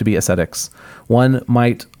enough to be ascetics. One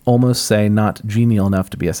might almost say not genial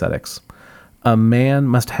enough to be ascetics. A man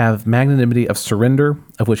must have magnanimity of surrender,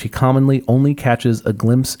 of which he commonly only catches a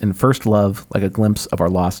glimpse in first love, like a glimpse of our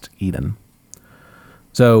lost Eden."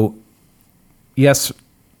 So, yes,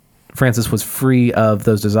 Francis was free of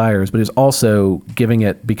those desires, but he was also giving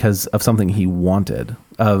it because of something he wanted.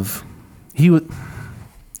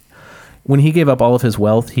 When he gave up all of his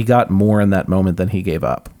wealth, he got more in that moment than he gave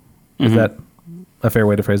up. Is that a fair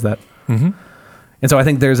way to phrase that? Mm-hmm. And so I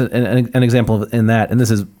think there's an example in that, and this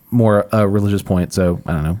is more a religious point, so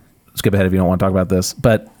I don't know, skip ahead if you don't want to talk about this.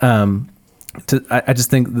 But I just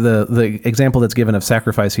think the example that's given of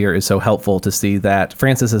sacrifice here is so helpful to see that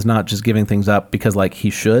Francis is not just giving things up because like he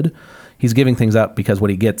should. He's giving things up because what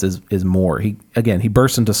he gets is more. He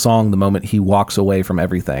bursts into song the moment he walks away from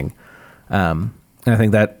everything. And I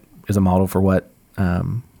think that is a model for what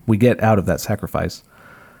we get out of that sacrifice.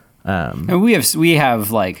 And we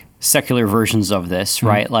have like secular versions of this,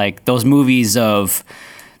 right? Like those movies of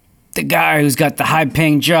the guy who's got the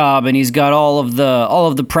high-paying job and he's got all of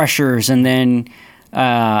the pressures, and then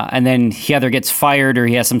he either gets fired or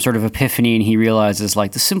he has some sort of epiphany and he realizes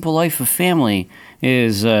like the simple life of family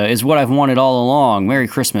is what I've wanted all along. Merry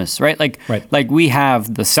Christmas, right? Like we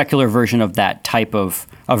have the secular version of that type of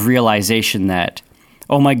realization that,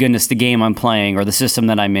 oh my goodness, the game I'm playing or the system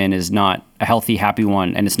that I'm in is not a healthy, happy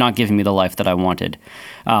one, and it's not giving me the life that I wanted.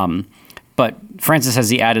 But Francis has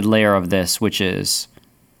the added layer of this, which is,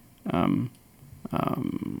 in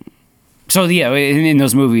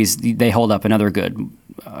those movies, they hold up another good,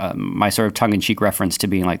 my sort of tongue-in-cheek reference to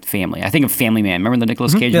being like family. I think of Family Man. Remember the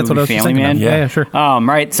Nicolas Cage movie Family Man? Yeah, sure.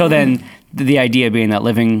 Right. So then the idea being that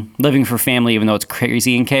living for family, even though it's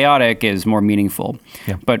crazy and chaotic, is more meaningful.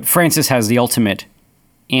 Yeah. But Francis has the ultimate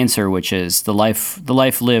answer, which is the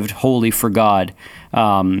life lived wholly for God,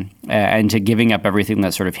 and to giving up everything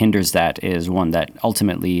that sort of hinders that is one that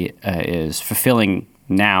ultimately is fulfilling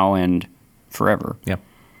now and forever. Yeah.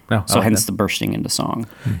 No, So hence the bursting into song.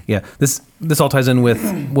 Yeah, this all ties in with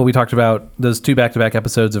what we talked about. Those 2 back-to-back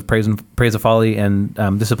episodes of Praise of Folly and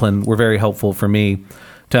Discipline were very helpful for me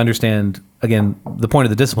to understand. Again, the point of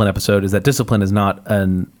the Discipline episode is that discipline is not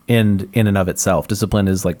an end in and of itself. Discipline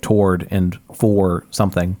is like toward and for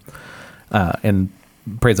something. And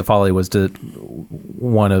Praise of Folly was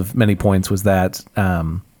one of many points was that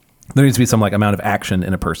there needs to be some like amount of action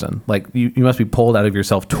in a person. Like you must be pulled out of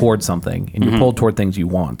yourself towards something, and you're pulled toward things you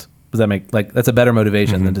want. Does that make that's a better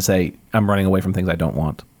motivation than to say I'm running away from things I don't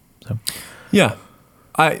want? So, Yeah.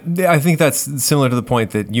 I think that's similar to the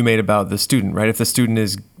point that you made about the student, right? If the student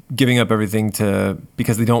is giving up everything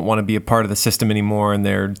because they don't want to be a part of the system anymore, and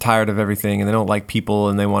they're tired of everything, and they don't like people,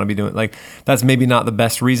 and they want to be doing that's maybe not the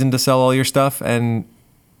best reason to sell all your stuff and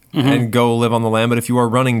go live on the land. But if you are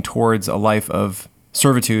running towards a life of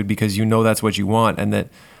servitude because you know that's what you want, and that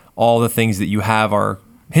all the things that you have are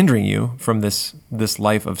hindering you from this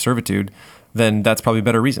life of servitude, then that's probably a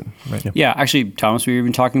better reason, right? Yeah, actually, Thomas, we were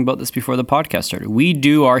even talking about this before the podcast started. We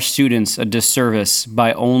do our students a disservice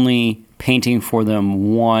by only painting for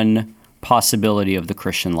them one possibility of the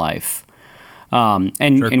Christian life.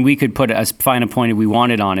 And we could put as fine a point if we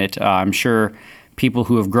wanted on it. I'm sure people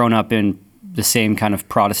who have grown up in the same kind of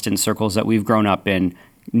Protestant circles that we've grown up in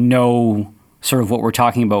know sort of what we're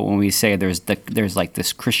talking about when we say there's like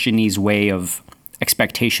this Christianese way of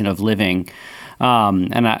expectation of living.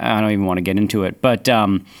 And I don't even want to get into it, but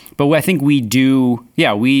I think we do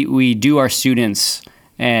our students,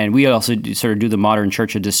 and we also sort of do the modern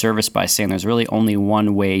church a disservice by saying there's really only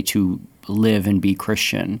one way to live and be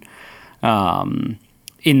Christian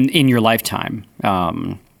in your lifetime.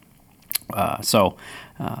 So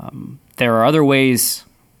there are other ways.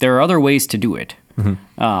 There are other ways to do it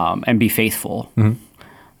and be faithful.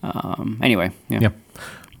 Anyway, yeah.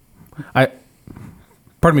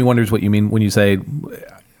 Part of me wonders what you mean when you say,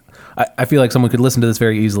 I feel like someone could listen to this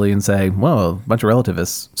very easily and say, well, a bunch of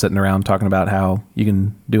relativists sitting around talking about how you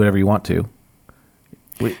can do whatever you want to.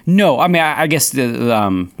 No, I mean, I guess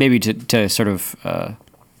maybe to sort of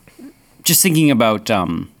just thinking about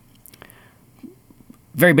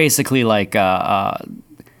very basically like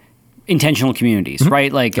intentional communities,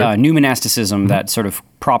 right? Like new monasticism that sort of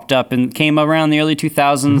propped up and came around the early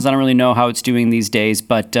 2000s. I don't really know how it's doing these days,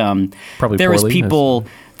 but probably there was poorly,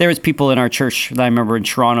 people in our church that I remember in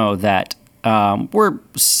Toronto that were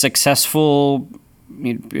successful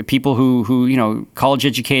people who college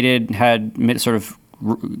educated, had sort of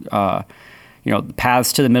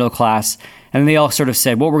paths to the middle class. And they all sort of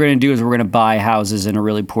said, what we're going to do is we're going to buy houses in a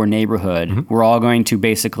really poor neighborhood. We're all going to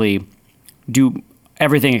basically do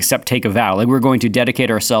everything except take a vow. Like, we're going to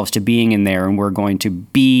dedicate ourselves to being in there, and we're going to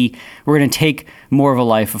take more of a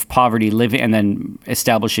life of poverty, living, and then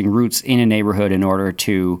establishing roots in a neighborhood in order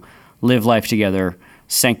to live life together.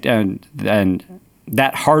 And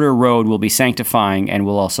that harder road will be sanctifying and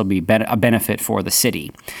will also be a benefit for the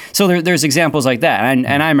city. So there's examples like that. And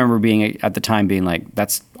I remember at the time being like,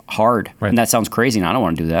 that's hard. Right. And that sounds crazy, and I don't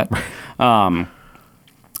want to do that.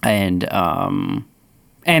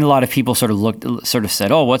 And a lot of people sort of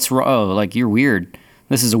said, "Oh, what's wrong? Oh, like, you're weird.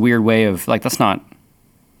 This is a weird way of, like, that's not.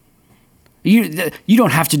 You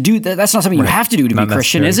don't have to do that. That's not something you have to do to be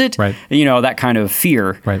Christian, is it? Right. That kind of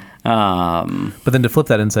fear. Right. But then to flip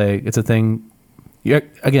that and say it's a thing.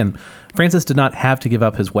 Again, Francis did not have to give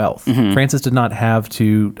up his wealth. Francis did not have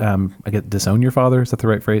to, disown your father. Is that the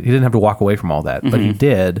right phrase? He didn't have to walk away from all that, but he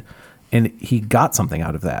did, and he got something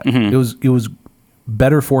out of that. It was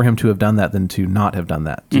better for him to have done that than to not have done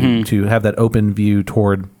that. To have that open view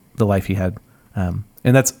toward the life he had, and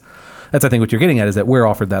that's I think what you're getting at is that we're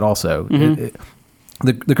offered that also.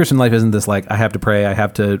 The Christian life isn't this like I have to pray, I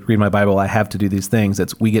have to read my Bible, I have to do these things.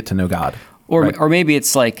 It's we get to know God, or maybe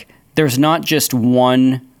it's like. There's not just like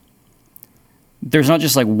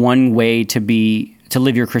one way to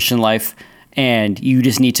live your Christian life, and you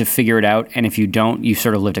just need to figure it out. And if you don't, you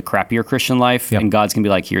sort of lived a crappier Christian life, and God's gonna be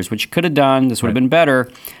like, here's what you could have done. This would have been better.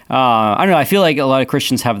 I don't know. I feel like a lot of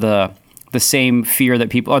Christians have the same fear that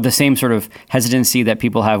people, or the same sort of hesitancy that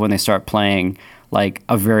people have when they start playing like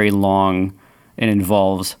a very long and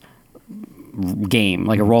involved game,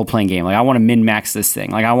 like a role-playing game. Like, I want to min-max this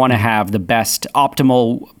thing. Like, I want to have the best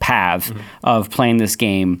optimal path of playing this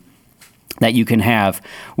game that you can have.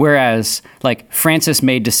 Whereas, like, Francis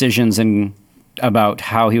made decisions about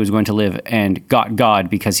how he was going to live and got God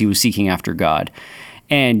because he was seeking after God.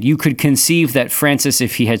 And you could conceive that Francis,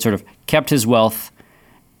 if he had sort of kept his wealth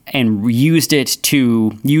and used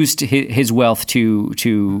his wealth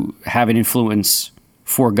to have an influence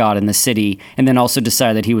for God in the city, and then also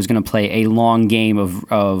decided that he was going to play a long game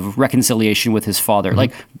of reconciliation with his father.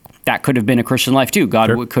 Like that could have been a Christian life too.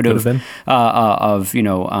 God could have been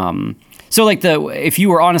so like if you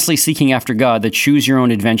were honestly seeking after God, the choose your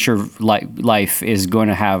own adventure life is going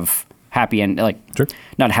to have happy and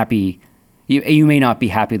not happy. You may not be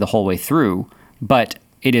happy the whole way through, but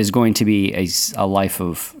it is going to be a life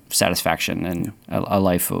of satisfaction and a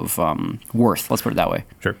life of worth. Let's put it that way.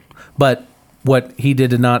 Sure. But what he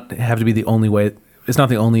did not have to be the only way. It's not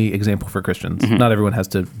the only example for Christians. Not everyone has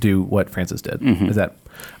to do what Francis did. Is that?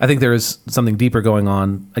 I think there is something deeper going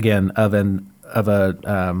on, again, of an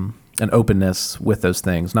openness with those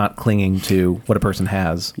things, not clinging to what a person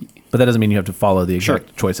has. But that doesn't mean you have to follow the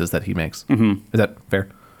exact choices that he makes. Is that fair?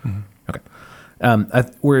 Okay.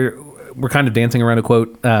 We're kind of dancing around a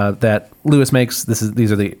quote that Lewis makes.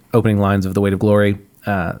 These are the opening lines of The Weight of Glory.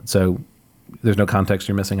 So there's no context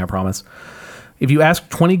you're missing, I promise. If you ask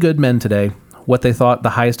 20 good men today what they thought the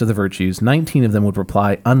highest of the virtues, 19 of them would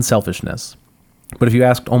reply unselfishness. But if you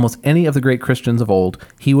asked almost any of the great Christians of old,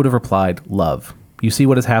 he would have replied love. You see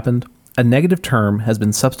what has happened? A negative term has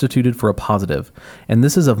been substituted for a positive, and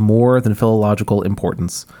this is of more than philological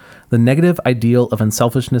importance. The negative ideal of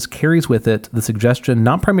unselfishness carries with it the suggestion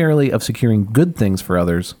not primarily of securing good things for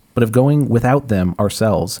others, but of going without them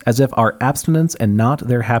ourselves, as if our abstinence and not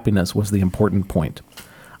their happiness was the important point.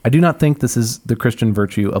 I do not think this is the Christian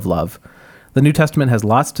virtue of love. The New Testament has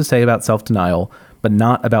lots to say about self-denial, but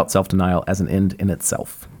not about self-denial as an end in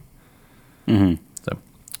itself. So,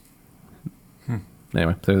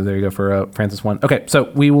 anyway, so there you go for Francis 1. Okay, so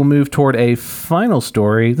we will move toward a final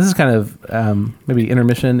story. This is kind of, maybe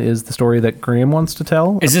intermission is the story that Graham wants to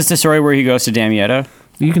tell. Is this the story where he goes to Damietta?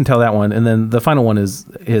 You can tell that one, and then the final one is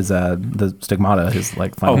the Stigmata, his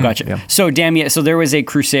like final. Oh, gotcha. Yeah. So Damietta, so there was a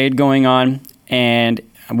crusade going on, and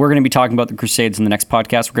we're going to be talking about the Crusades in the next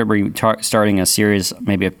podcast. We're going to be starting a series,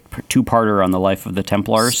 maybe a two-parter on the life of the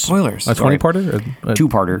Templars. Spoilers. A 20-parter?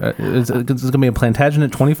 Two-parter. It's going to be a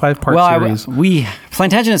Plantagenet 25-part series.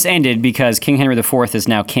 Plantagenets ended because King Henry IV is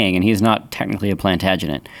now king, and he is not technically a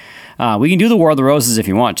Plantagenet. We can do the War of the Roses if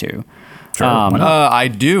you want to. Sure. I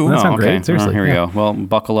do. That sounds great. Seriously. Here we go. Well,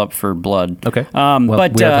 buckle up for blood. Okay.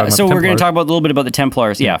 So we're going to talk about a little bit about the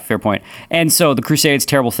Templars. Yeah, fair point. And so the Crusades,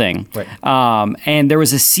 terrible thing. Right. And there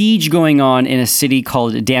was a siege going on in a city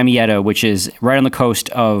called Damietta, which is right on the coast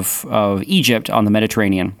of Egypt on the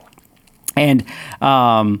Mediterranean. And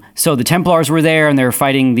so the Templars were there, and they were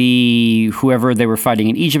fighting whoever they were fighting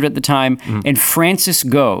in Egypt at the time. And Francis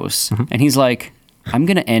goes, and he's like, I'm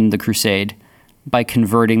going to end the crusade by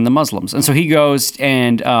converting the Muslims. And so he goes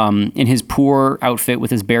and in his poor outfit with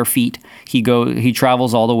his bare feet, he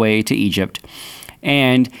travels all the way to Egypt.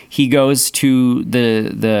 And he goes to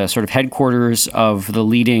the sort of headquarters of the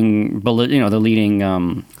leading, is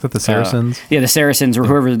that the Saracens? The Saracens or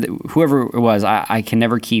whoever it was. I can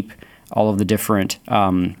never keep all of the different.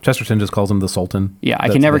 Chesterton just calls him the Sultan. Yeah, I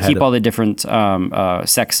can never keep all the different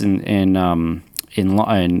sects in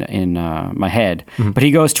my head. But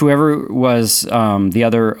he goes to whoever was the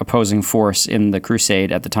other opposing force in the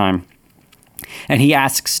crusade at the time, and he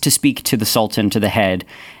asks to speak to the Sultan, to the head,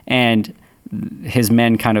 and his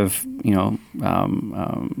men kind of,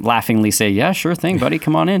 laughingly say, "Yeah, sure thing, buddy,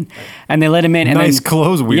 come on in." And they let him in. And nice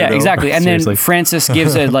clothes, weirdo. Yeah, exactly. And Seriously. then Francis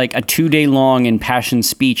gives a 2-day-long impassioned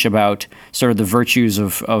speech about sort of the virtues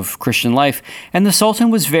of Christian life. And the Sultan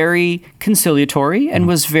was very conciliatory and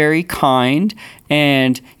was very kind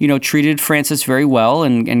and, treated Francis very well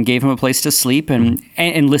and gave him a place to sleep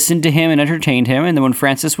and listened to him and entertained him. And then when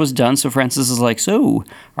Francis was done, so Francis is like, "So,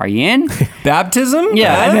 are you in?" Baptism?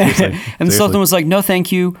 Yeah. And the Sultan was like, "No,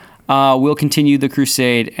 thank you. We'll continue the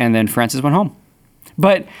crusade." And then Francis went home.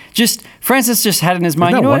 But Francis just had in his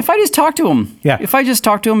mind, if I just talk to him, if I just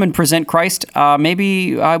talk to him and present Christ,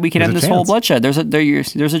 maybe we can end this whole bloodshed. There's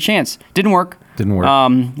a chance. Didn't work.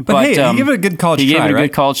 But hey, he gave it a good college try, He gave it a right?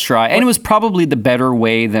 good college try. And it was probably the better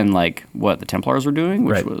way than what the Templars were doing,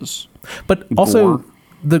 which was But also,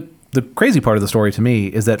 gore. the crazy part of the story to me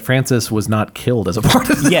is that Francis was not killed as a part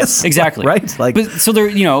of this. Yes, exactly. Right? But so there,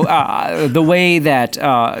 the way that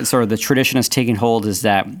sort of the tradition has taken hold is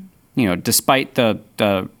that, despite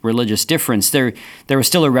the religious difference, there was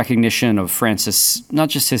still a recognition of Francis, not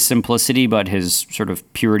just his simplicity, but his sort of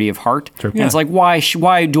purity of heart. Sure. And it's like,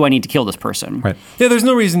 why do I need to kill this person? Right. Yeah, there's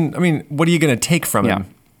no reason. I mean, what are you going to take from him?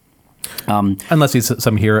 Unless he's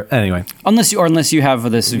some hero. Anyway, Unless you have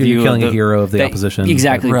this You're view killing of a hero of the opposition.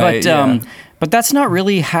 Exactly. Right, But that's not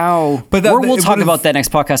really how. But we'll talk would've- about that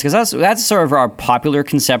next podcast, because that's sort of our popular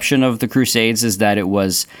conception of the Crusades, is that it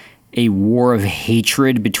was a war of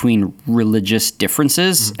hatred between religious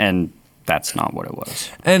differences, and that's not what it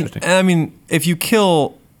was. And I mean, if you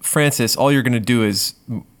kill Francis, all you're going to do is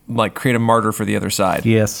like create a martyr for the other side.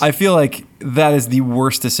 Yes. I feel like that is the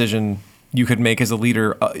worst decision you could make as a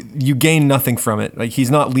leader. You gain nothing from it. Like, he's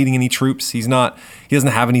not leading any troops. He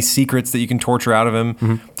doesn't have any secrets that you can torture out of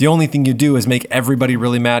him. The only thing you do is make everybody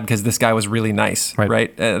really mad because this guy was really nice,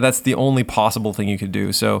 right? That's the only possible thing you could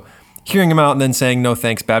do. So hearing him out and then saying, no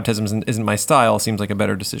thanks, baptism isn't my style, seems like a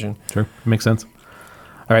better decision. Sure. Makes sense.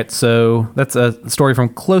 All right, so that's a story from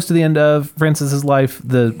close to the end of Francis's life.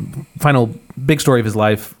 The final big story of his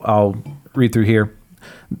life, I'll read through here.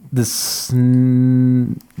 These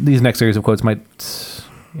next series of quotes you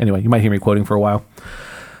might hear me quoting for a while.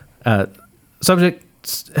 Subject,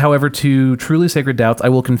 however, to truly sacred doubts, I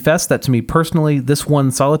will confess that to me personally, this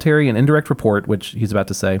one solitary and indirect report, which he's about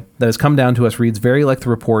to say, that has come down to us reads very like the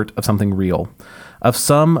report of something real, of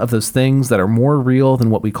some of those things that are more real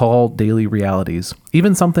than what we call daily realities.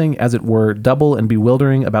 Even something, as it were, double and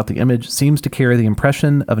bewildering about the image seems to carry the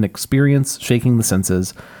impression of an experience shaking the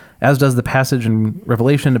senses, as does the passage in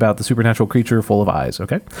Revelation about the supernatural creature full of eyes.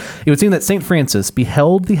 Okay, it would seem that Saint Francis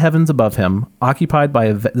beheld the heavens above him, occupied by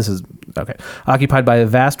a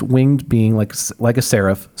vast winged being like a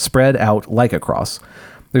seraph, spread out like a cross.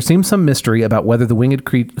 There seems some mystery about whether the winged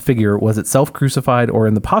figure was itself crucified or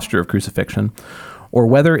in the posture of crucifixion, or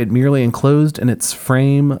whether it merely enclosed in its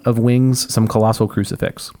frame of wings some colossal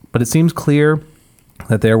crucifix. But it seems clear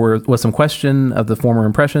that there was some question of the former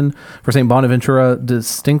impression, for St. Bonaventura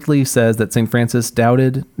distinctly says that St. Francis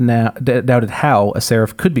doubted how a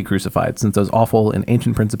seraph could be crucified, since those awful and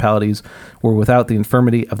ancient principalities were without the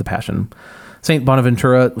infirmity of the passion. St.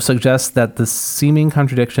 Bonaventura suggests that the seeming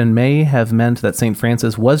contradiction may have meant that St.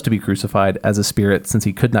 Francis was to be crucified as a spirit, since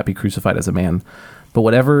he could not be crucified as a man. But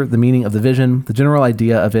whatever the meaning of the vision, the general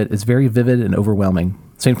idea of it is very vivid and overwhelming.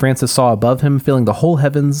 St. Francis saw above him, filling the whole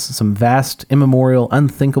heavens, some vast, immemorial,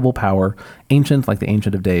 unthinkable power, ancient like the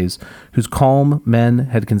Ancient of Days, whose calm men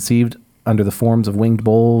had conceived under the forms of winged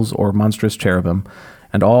bulls or monstrous cherubim,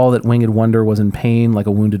 and all that winged wonder was in pain like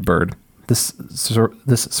a wounded bird. This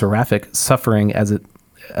seraphic suffering, as it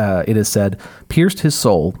is said, pierced his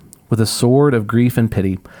soul with a sword of grief and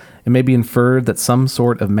pity. It may be inferred that some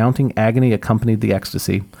sort of mounting agony accompanied the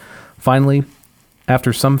ecstasy. Finally,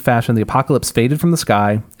 after some fashion, the apocalypse faded from the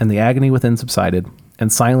sky, and the agony within subsided,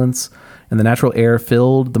 and silence and the natural air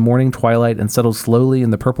filled the morning twilight and settled slowly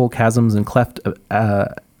in the purple chasms and cleft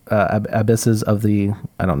abysses of the,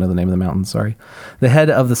 I don't know the name of the mountain, sorry. The head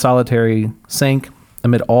of the solitary sank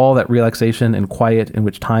amid all that relaxation and quiet in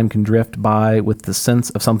which time can drift by with the sense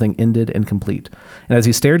of something ended and complete. And as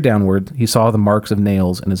he stared downward, he saw the marks of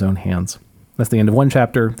nails in his own hands. That's the end of one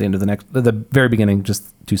chapter, the end of the very beginning, just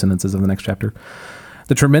 2 sentences of the next chapter.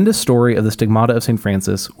 The tremendous story of the Stigmata of St.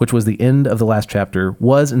 Francis, which was the end of the last chapter,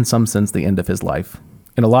 was in some sense the end of his life.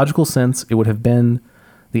 In a logical sense, it would have been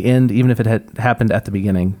the end even if it had happened at the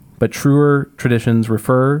beginning. But truer traditions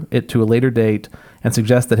refer it to a later date and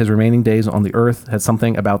suggest that his remaining days on the earth had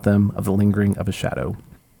something about them of the lingering of a shadow.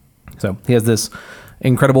 So he has this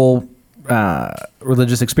incredible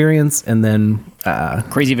religious experience, and then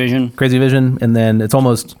Crazy vision. and then it's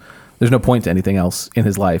almost, there's no point to anything else in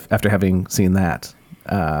his life after having seen that,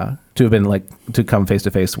 to have been like, to come face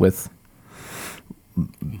to face with,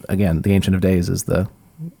 again, the Ancient of Days is the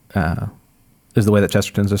way that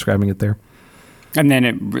Chesterton's describing it there. And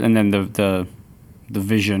then the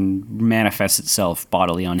vision manifests itself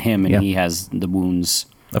bodily on him, and he has the wounds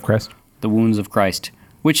Of Christ. The wounds of Christ,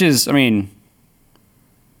 which is, I mean,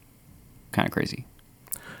 kind of crazy.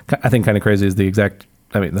 I think kind of crazy is the exact,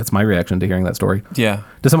 I mean, that's my reaction to hearing that story. Yeah.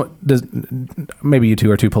 Maybe you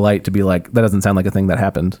two are too polite to be like, that doesn't sound like a thing that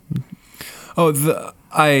happened. Oh,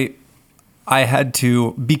 I had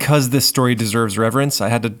to, because this story deserves reverence, I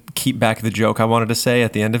had to keep back the joke I wanted to say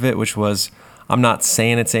at the end of it, which was, I'm not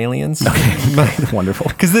saying it's aliens. Okay. Wonderful.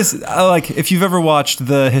 Because this, like, if you've ever watched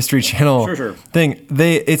the History Channel thing,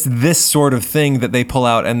 it's this sort of thing that they pull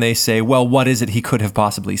out and they say, well, what is it he could have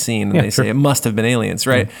possibly seen? And they say it must have been aliens,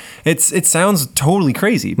 right? Yeah. It sounds totally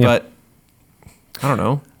crazy, but I don't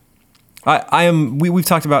know. We've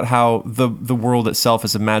talked about how the world itself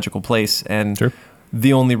is a magical place, and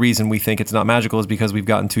the only reason we think it's not magical is because we've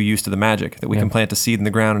gotten too used to the magic. That we can plant a seed in the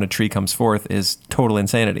ground and a tree comes forth is total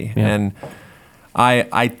insanity. Yeah. And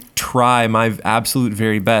I try my absolute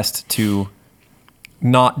very best to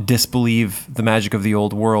not disbelieve the magic of the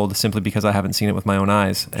old world simply because I haven't seen it with my own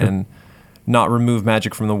eyes, and not remove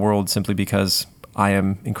magic from the world simply because I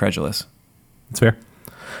am incredulous. That's fair.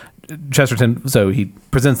 Chesterton, so he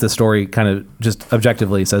presents this story kind of just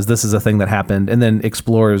objectively, says this is a thing that happened, and then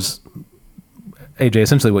explores, AJ,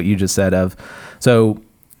 essentially what you just said of, so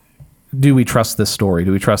do we trust this story?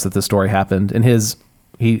 Do we trust that this story happened? And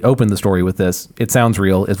he opened the story with this, it sounds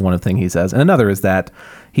real, is one of the things he says. And another is that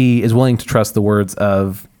he is willing to trust the words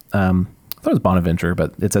of, I thought it was Bonaventure,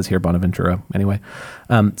 but it says here Bonaventura anyway.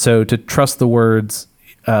 So to trust the words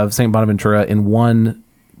of St. Bonaventura in one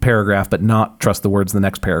paragraph, but not trust the words in the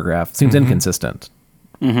next paragraph seems inconsistent,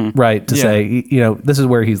 right? To say, this is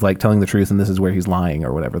where he's like telling the truth and this is where he's lying,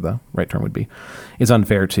 or whatever the right term would be. It's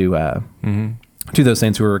unfair to those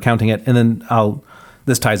saints who are recounting it. And then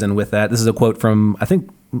this ties in with that. This is a quote from, I think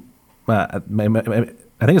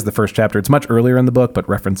it's the first chapter. It's much earlier in the book, but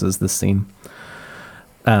references this scene.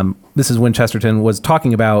 This is when Chesterton was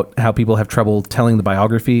talking about how people have trouble telling the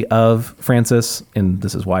biography of Francis, and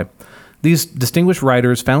this is why. These distinguished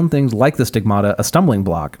writers found things like the Stigmata a stumbling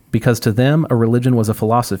block, because to them a religion was a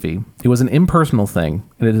philosophy. It was an impersonal thing,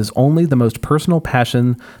 and it is only the most personal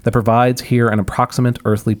passion that provides here an approximate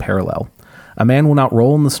earthly parallel. A man will not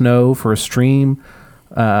roll in the snow for a stream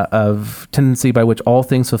of tendency by which all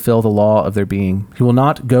things fulfill the law of their being. He will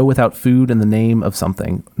not go without food in the name of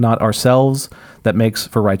something, not ourselves, that makes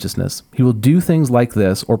for righteousness. He will do things like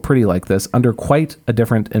this, or pretty like this, under quite a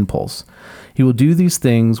different impulse. He will do these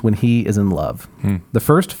things when he is in love. The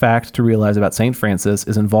first fact to realize about St. Francis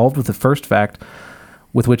is involved with the first fact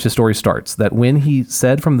with which his story starts, that when he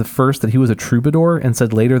said from the first that he was a troubadour, and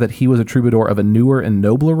said later that he was a troubadour of a newer and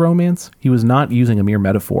nobler romance, he was not using a mere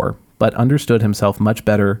metaphor, but understood himself much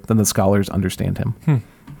better than the scholars understand him.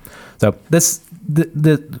 So a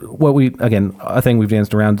thing we've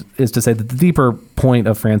danced around is to say that the deeper point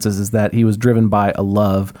of Francis is that he was driven by a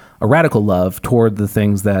radical love toward the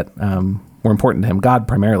things that were important to him, God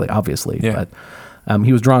primarily, obviously, but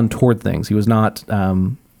he was drawn toward things. He was not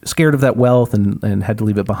scared of that wealth and had to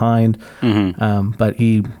leave it behind, but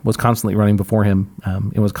he was constantly running before him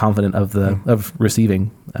and was confident of receiving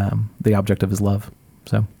the object of his love.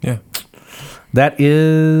 So that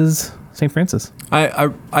is St. Francis. I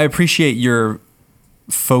appreciate your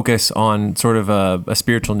focus on sort of a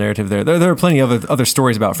spiritual narrative there. There are plenty of other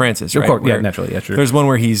stories about Francis, right? Of course, naturally, true. There's one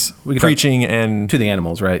where he's preaching and to the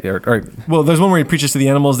animals, right? Well, there's one where he preaches to the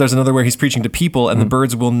animals. There's another where he's preaching to people, and the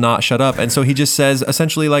birds will not shut up. And so he just says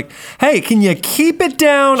essentially like, "Hey, can you keep it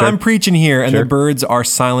down? I'm preaching here," and the birds are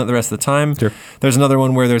silent the rest of the time. There's another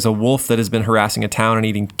one where there's a wolf that has been harassing a town and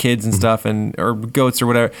eating kids and stuff, or goats or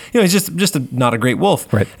whatever. He's just not a great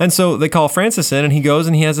wolf. Right. And so they call Francis in, and he goes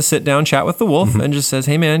and he has a sit down chat with the wolf and just says,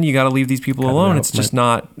 "Hey man, you got to leave these people alone. It's just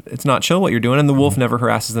not chill what you're doing." And the wolf never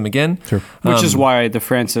harasses them again. Which is why the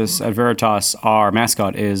Francis at Veritas, our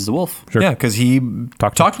mascot, is the wolf. Yeah, because he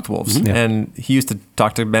talked with wolves, and he used to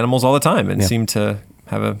talk to animals all the time and seemed to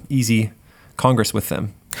have an easy congress with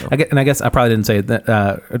them. So. I guess I probably didn't say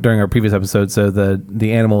that during our previous episode. So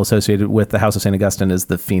the animal associated with the House of St. Augustine is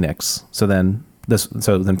the phoenix. So then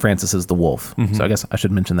Francis is the wolf. So I guess I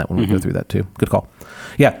should mention that when we go through that too. Good call.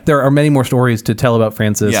 Yeah, there are many more stories to tell about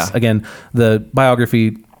Francis. Yeah. Again, the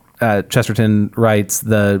biography Chesterton writes,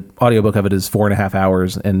 the audiobook of it is 4.5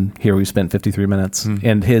 hours, and here we spent 53 minutes,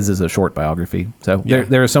 and his is a short biography. So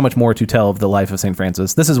there is so much more to tell of the life of St.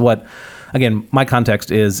 Francis. This is what, again, my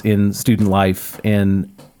context is in student life,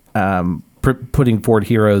 in putting forward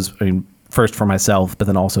heroes, first for myself, but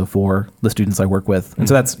then also for the students I work with. And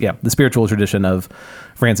so that's, the spiritual tradition of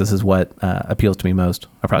Francis is what appeals to me most.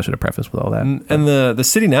 I probably should have prefaced with all that. And the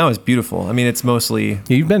city now is beautiful. I mean, it's mostly...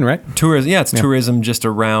 You've been, right? Tourism. Yeah, it's tourism just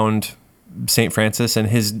around St. Francis and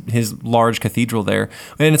his large cathedral there.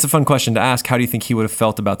 And it's a fun question to ask. How do you think he would have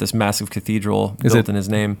felt about this massive cathedral built in his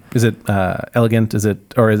name? Is it elegant? Is it,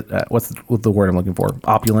 or is, what's the word I'm looking for?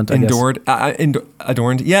 Opulent, I guess?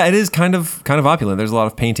 Adorned. Yeah, it is kind of opulent. There's a lot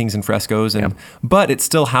of paintings and frescoes, but it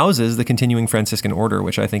still houses the continuing Franciscan order,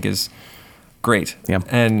 which I think is great. Yeah.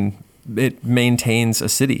 And it maintains a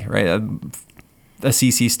city, right?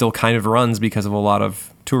 Assisi still kind of runs because of a lot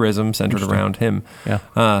of tourism centered around him.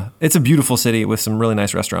 Yeah. It's a beautiful city with some really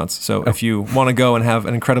nice restaurants. So if you want to go and have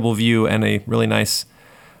an incredible view and a really nice,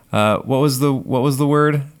 what was the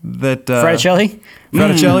word that Fraticelli?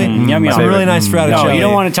 Fraticelli? Yum, yum. Some really nice fraticelli. No, you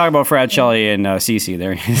don't want to talk about Fraticelli and Sisi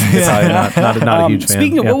there. not a huge fan.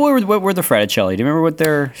 Speaking of, what were the Fraticelli? Do you remember what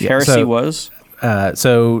their heresy was?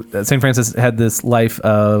 So St. Francis had this life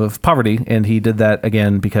of poverty, and he did that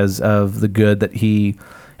again because of the good that he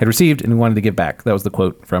had received and he wanted to give back. That was the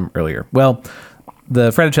quote from earlier. Well, the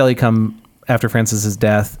Fraticelli come after Francis's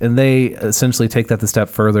death, and they essentially take that the step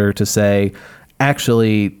further to say,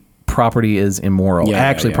 actually, property is immoral.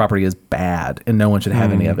 Property is bad, and no one should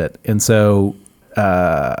have any of it. And so,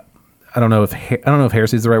 I don't know if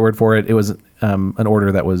heresy is the right word for it. It was an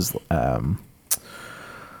order that was.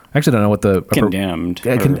 I actually don't know what the condemned.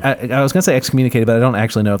 I was going to say excommunicated, but I don't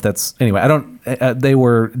actually know if that's anyway. I don't. They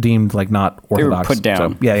were deemed like not orthodox. They were put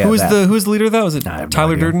down. So, yeah. Who's the leader of that? Was it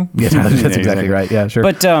Tyler Durden? Yeah, that's exactly right. Yeah, sure.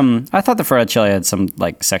 But I thought the Fraticelli had some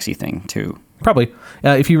like sexy thing too. Probably.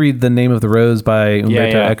 If you read The Name of the Rose by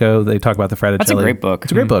Umberto Eco, they talk about the Fraticelli. That's a great book.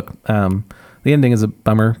 It's a great book. The ending is a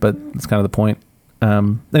bummer, but it's kind of the point.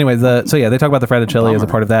 Anyway, they talk about the Fraticelli as a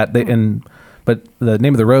part of that. But The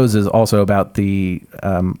Name of the Rose is also about the,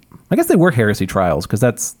 I guess they were heresy trials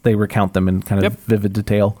because they recount them in kind of vivid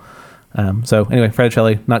detail. So anyway,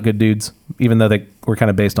 Fraticelli, not good dudes, even though they were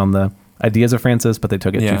kind of based on the ideas of Francis, but they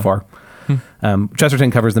took it too far.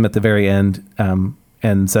 Chesterton covers them at the very end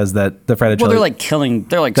and says that the Fraticelli... Well,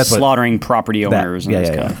 they're like slaughtering property owners and this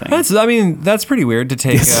kind of thing. That's pretty weird to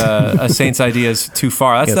take a saint's ideas too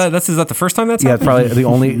far. Is that the first time that's happened? Yeah, probably the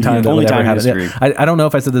only time that ever happened. Yeah. I don't know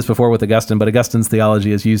if I said this before with Augustine, but Augustine's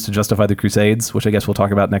theology is used to justify the Crusades, which I guess we'll talk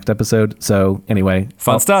about next episode. So anyway.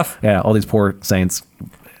 Fun stuff. Yeah, all these poor saints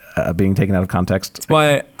being taken out of context. That's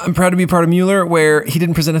why I'm proud to be part of Mueller, where he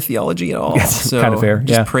didn't present a theology at all. Yes, so kind of fair.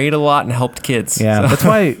 Just prayed a lot and helped kids. Yeah, that's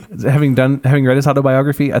why having read his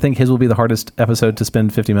autobiography, I think his will be the hardest episode to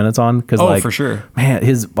spend 50 minutes on. For sure. Man,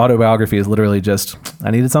 his autobiography is literally just,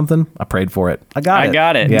 I needed something, I prayed for it. I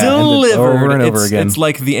got it. Yeah, delivered. Over and over again. It's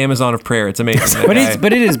like the Amazon of prayer. It's amazing. but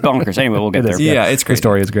it is bonkers. Anyway, we'll get there. Yeah, it's great. The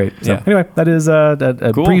story is great. So anyway, that is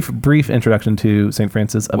a brief introduction to St.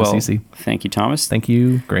 Francis of Assisi. Thank you, Thomas. Thank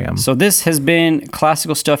you, Graham. So this has been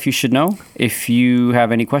Classical Stuff You Should Know. If you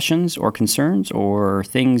have any questions or concerns or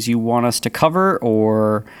things you want us to cover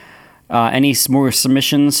or any more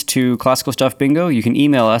submissions to Classical Stuff Bingo, you can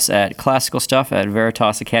email us at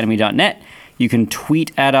classicalstuff@veritasacademy.net. You can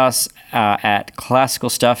tweet at us at Classical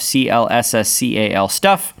Stuff, CLSSCAL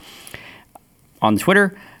Stuff on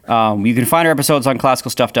Twitter. You can find our episodes on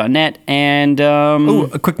classicalstuff.net. And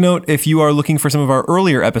a quick note, if you are looking for some of our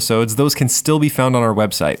earlier episodes, those can still be found on our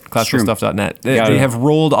website, classicalstuff.net. They have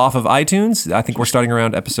rolled off of iTunes. I think we're starting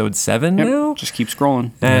around episode 7 now. Just keep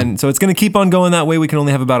scrolling. And so it's going to keep on going that way. We can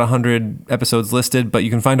only have about 100 episodes listed, but you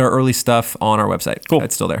can find our early stuff on our website. Cool.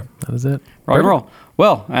 It's still there. That is it. Roll.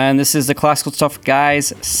 Well, and this is the Classical Stuff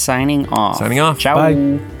guys signing off. Signing off. Ciao.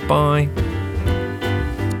 Bye. Bye.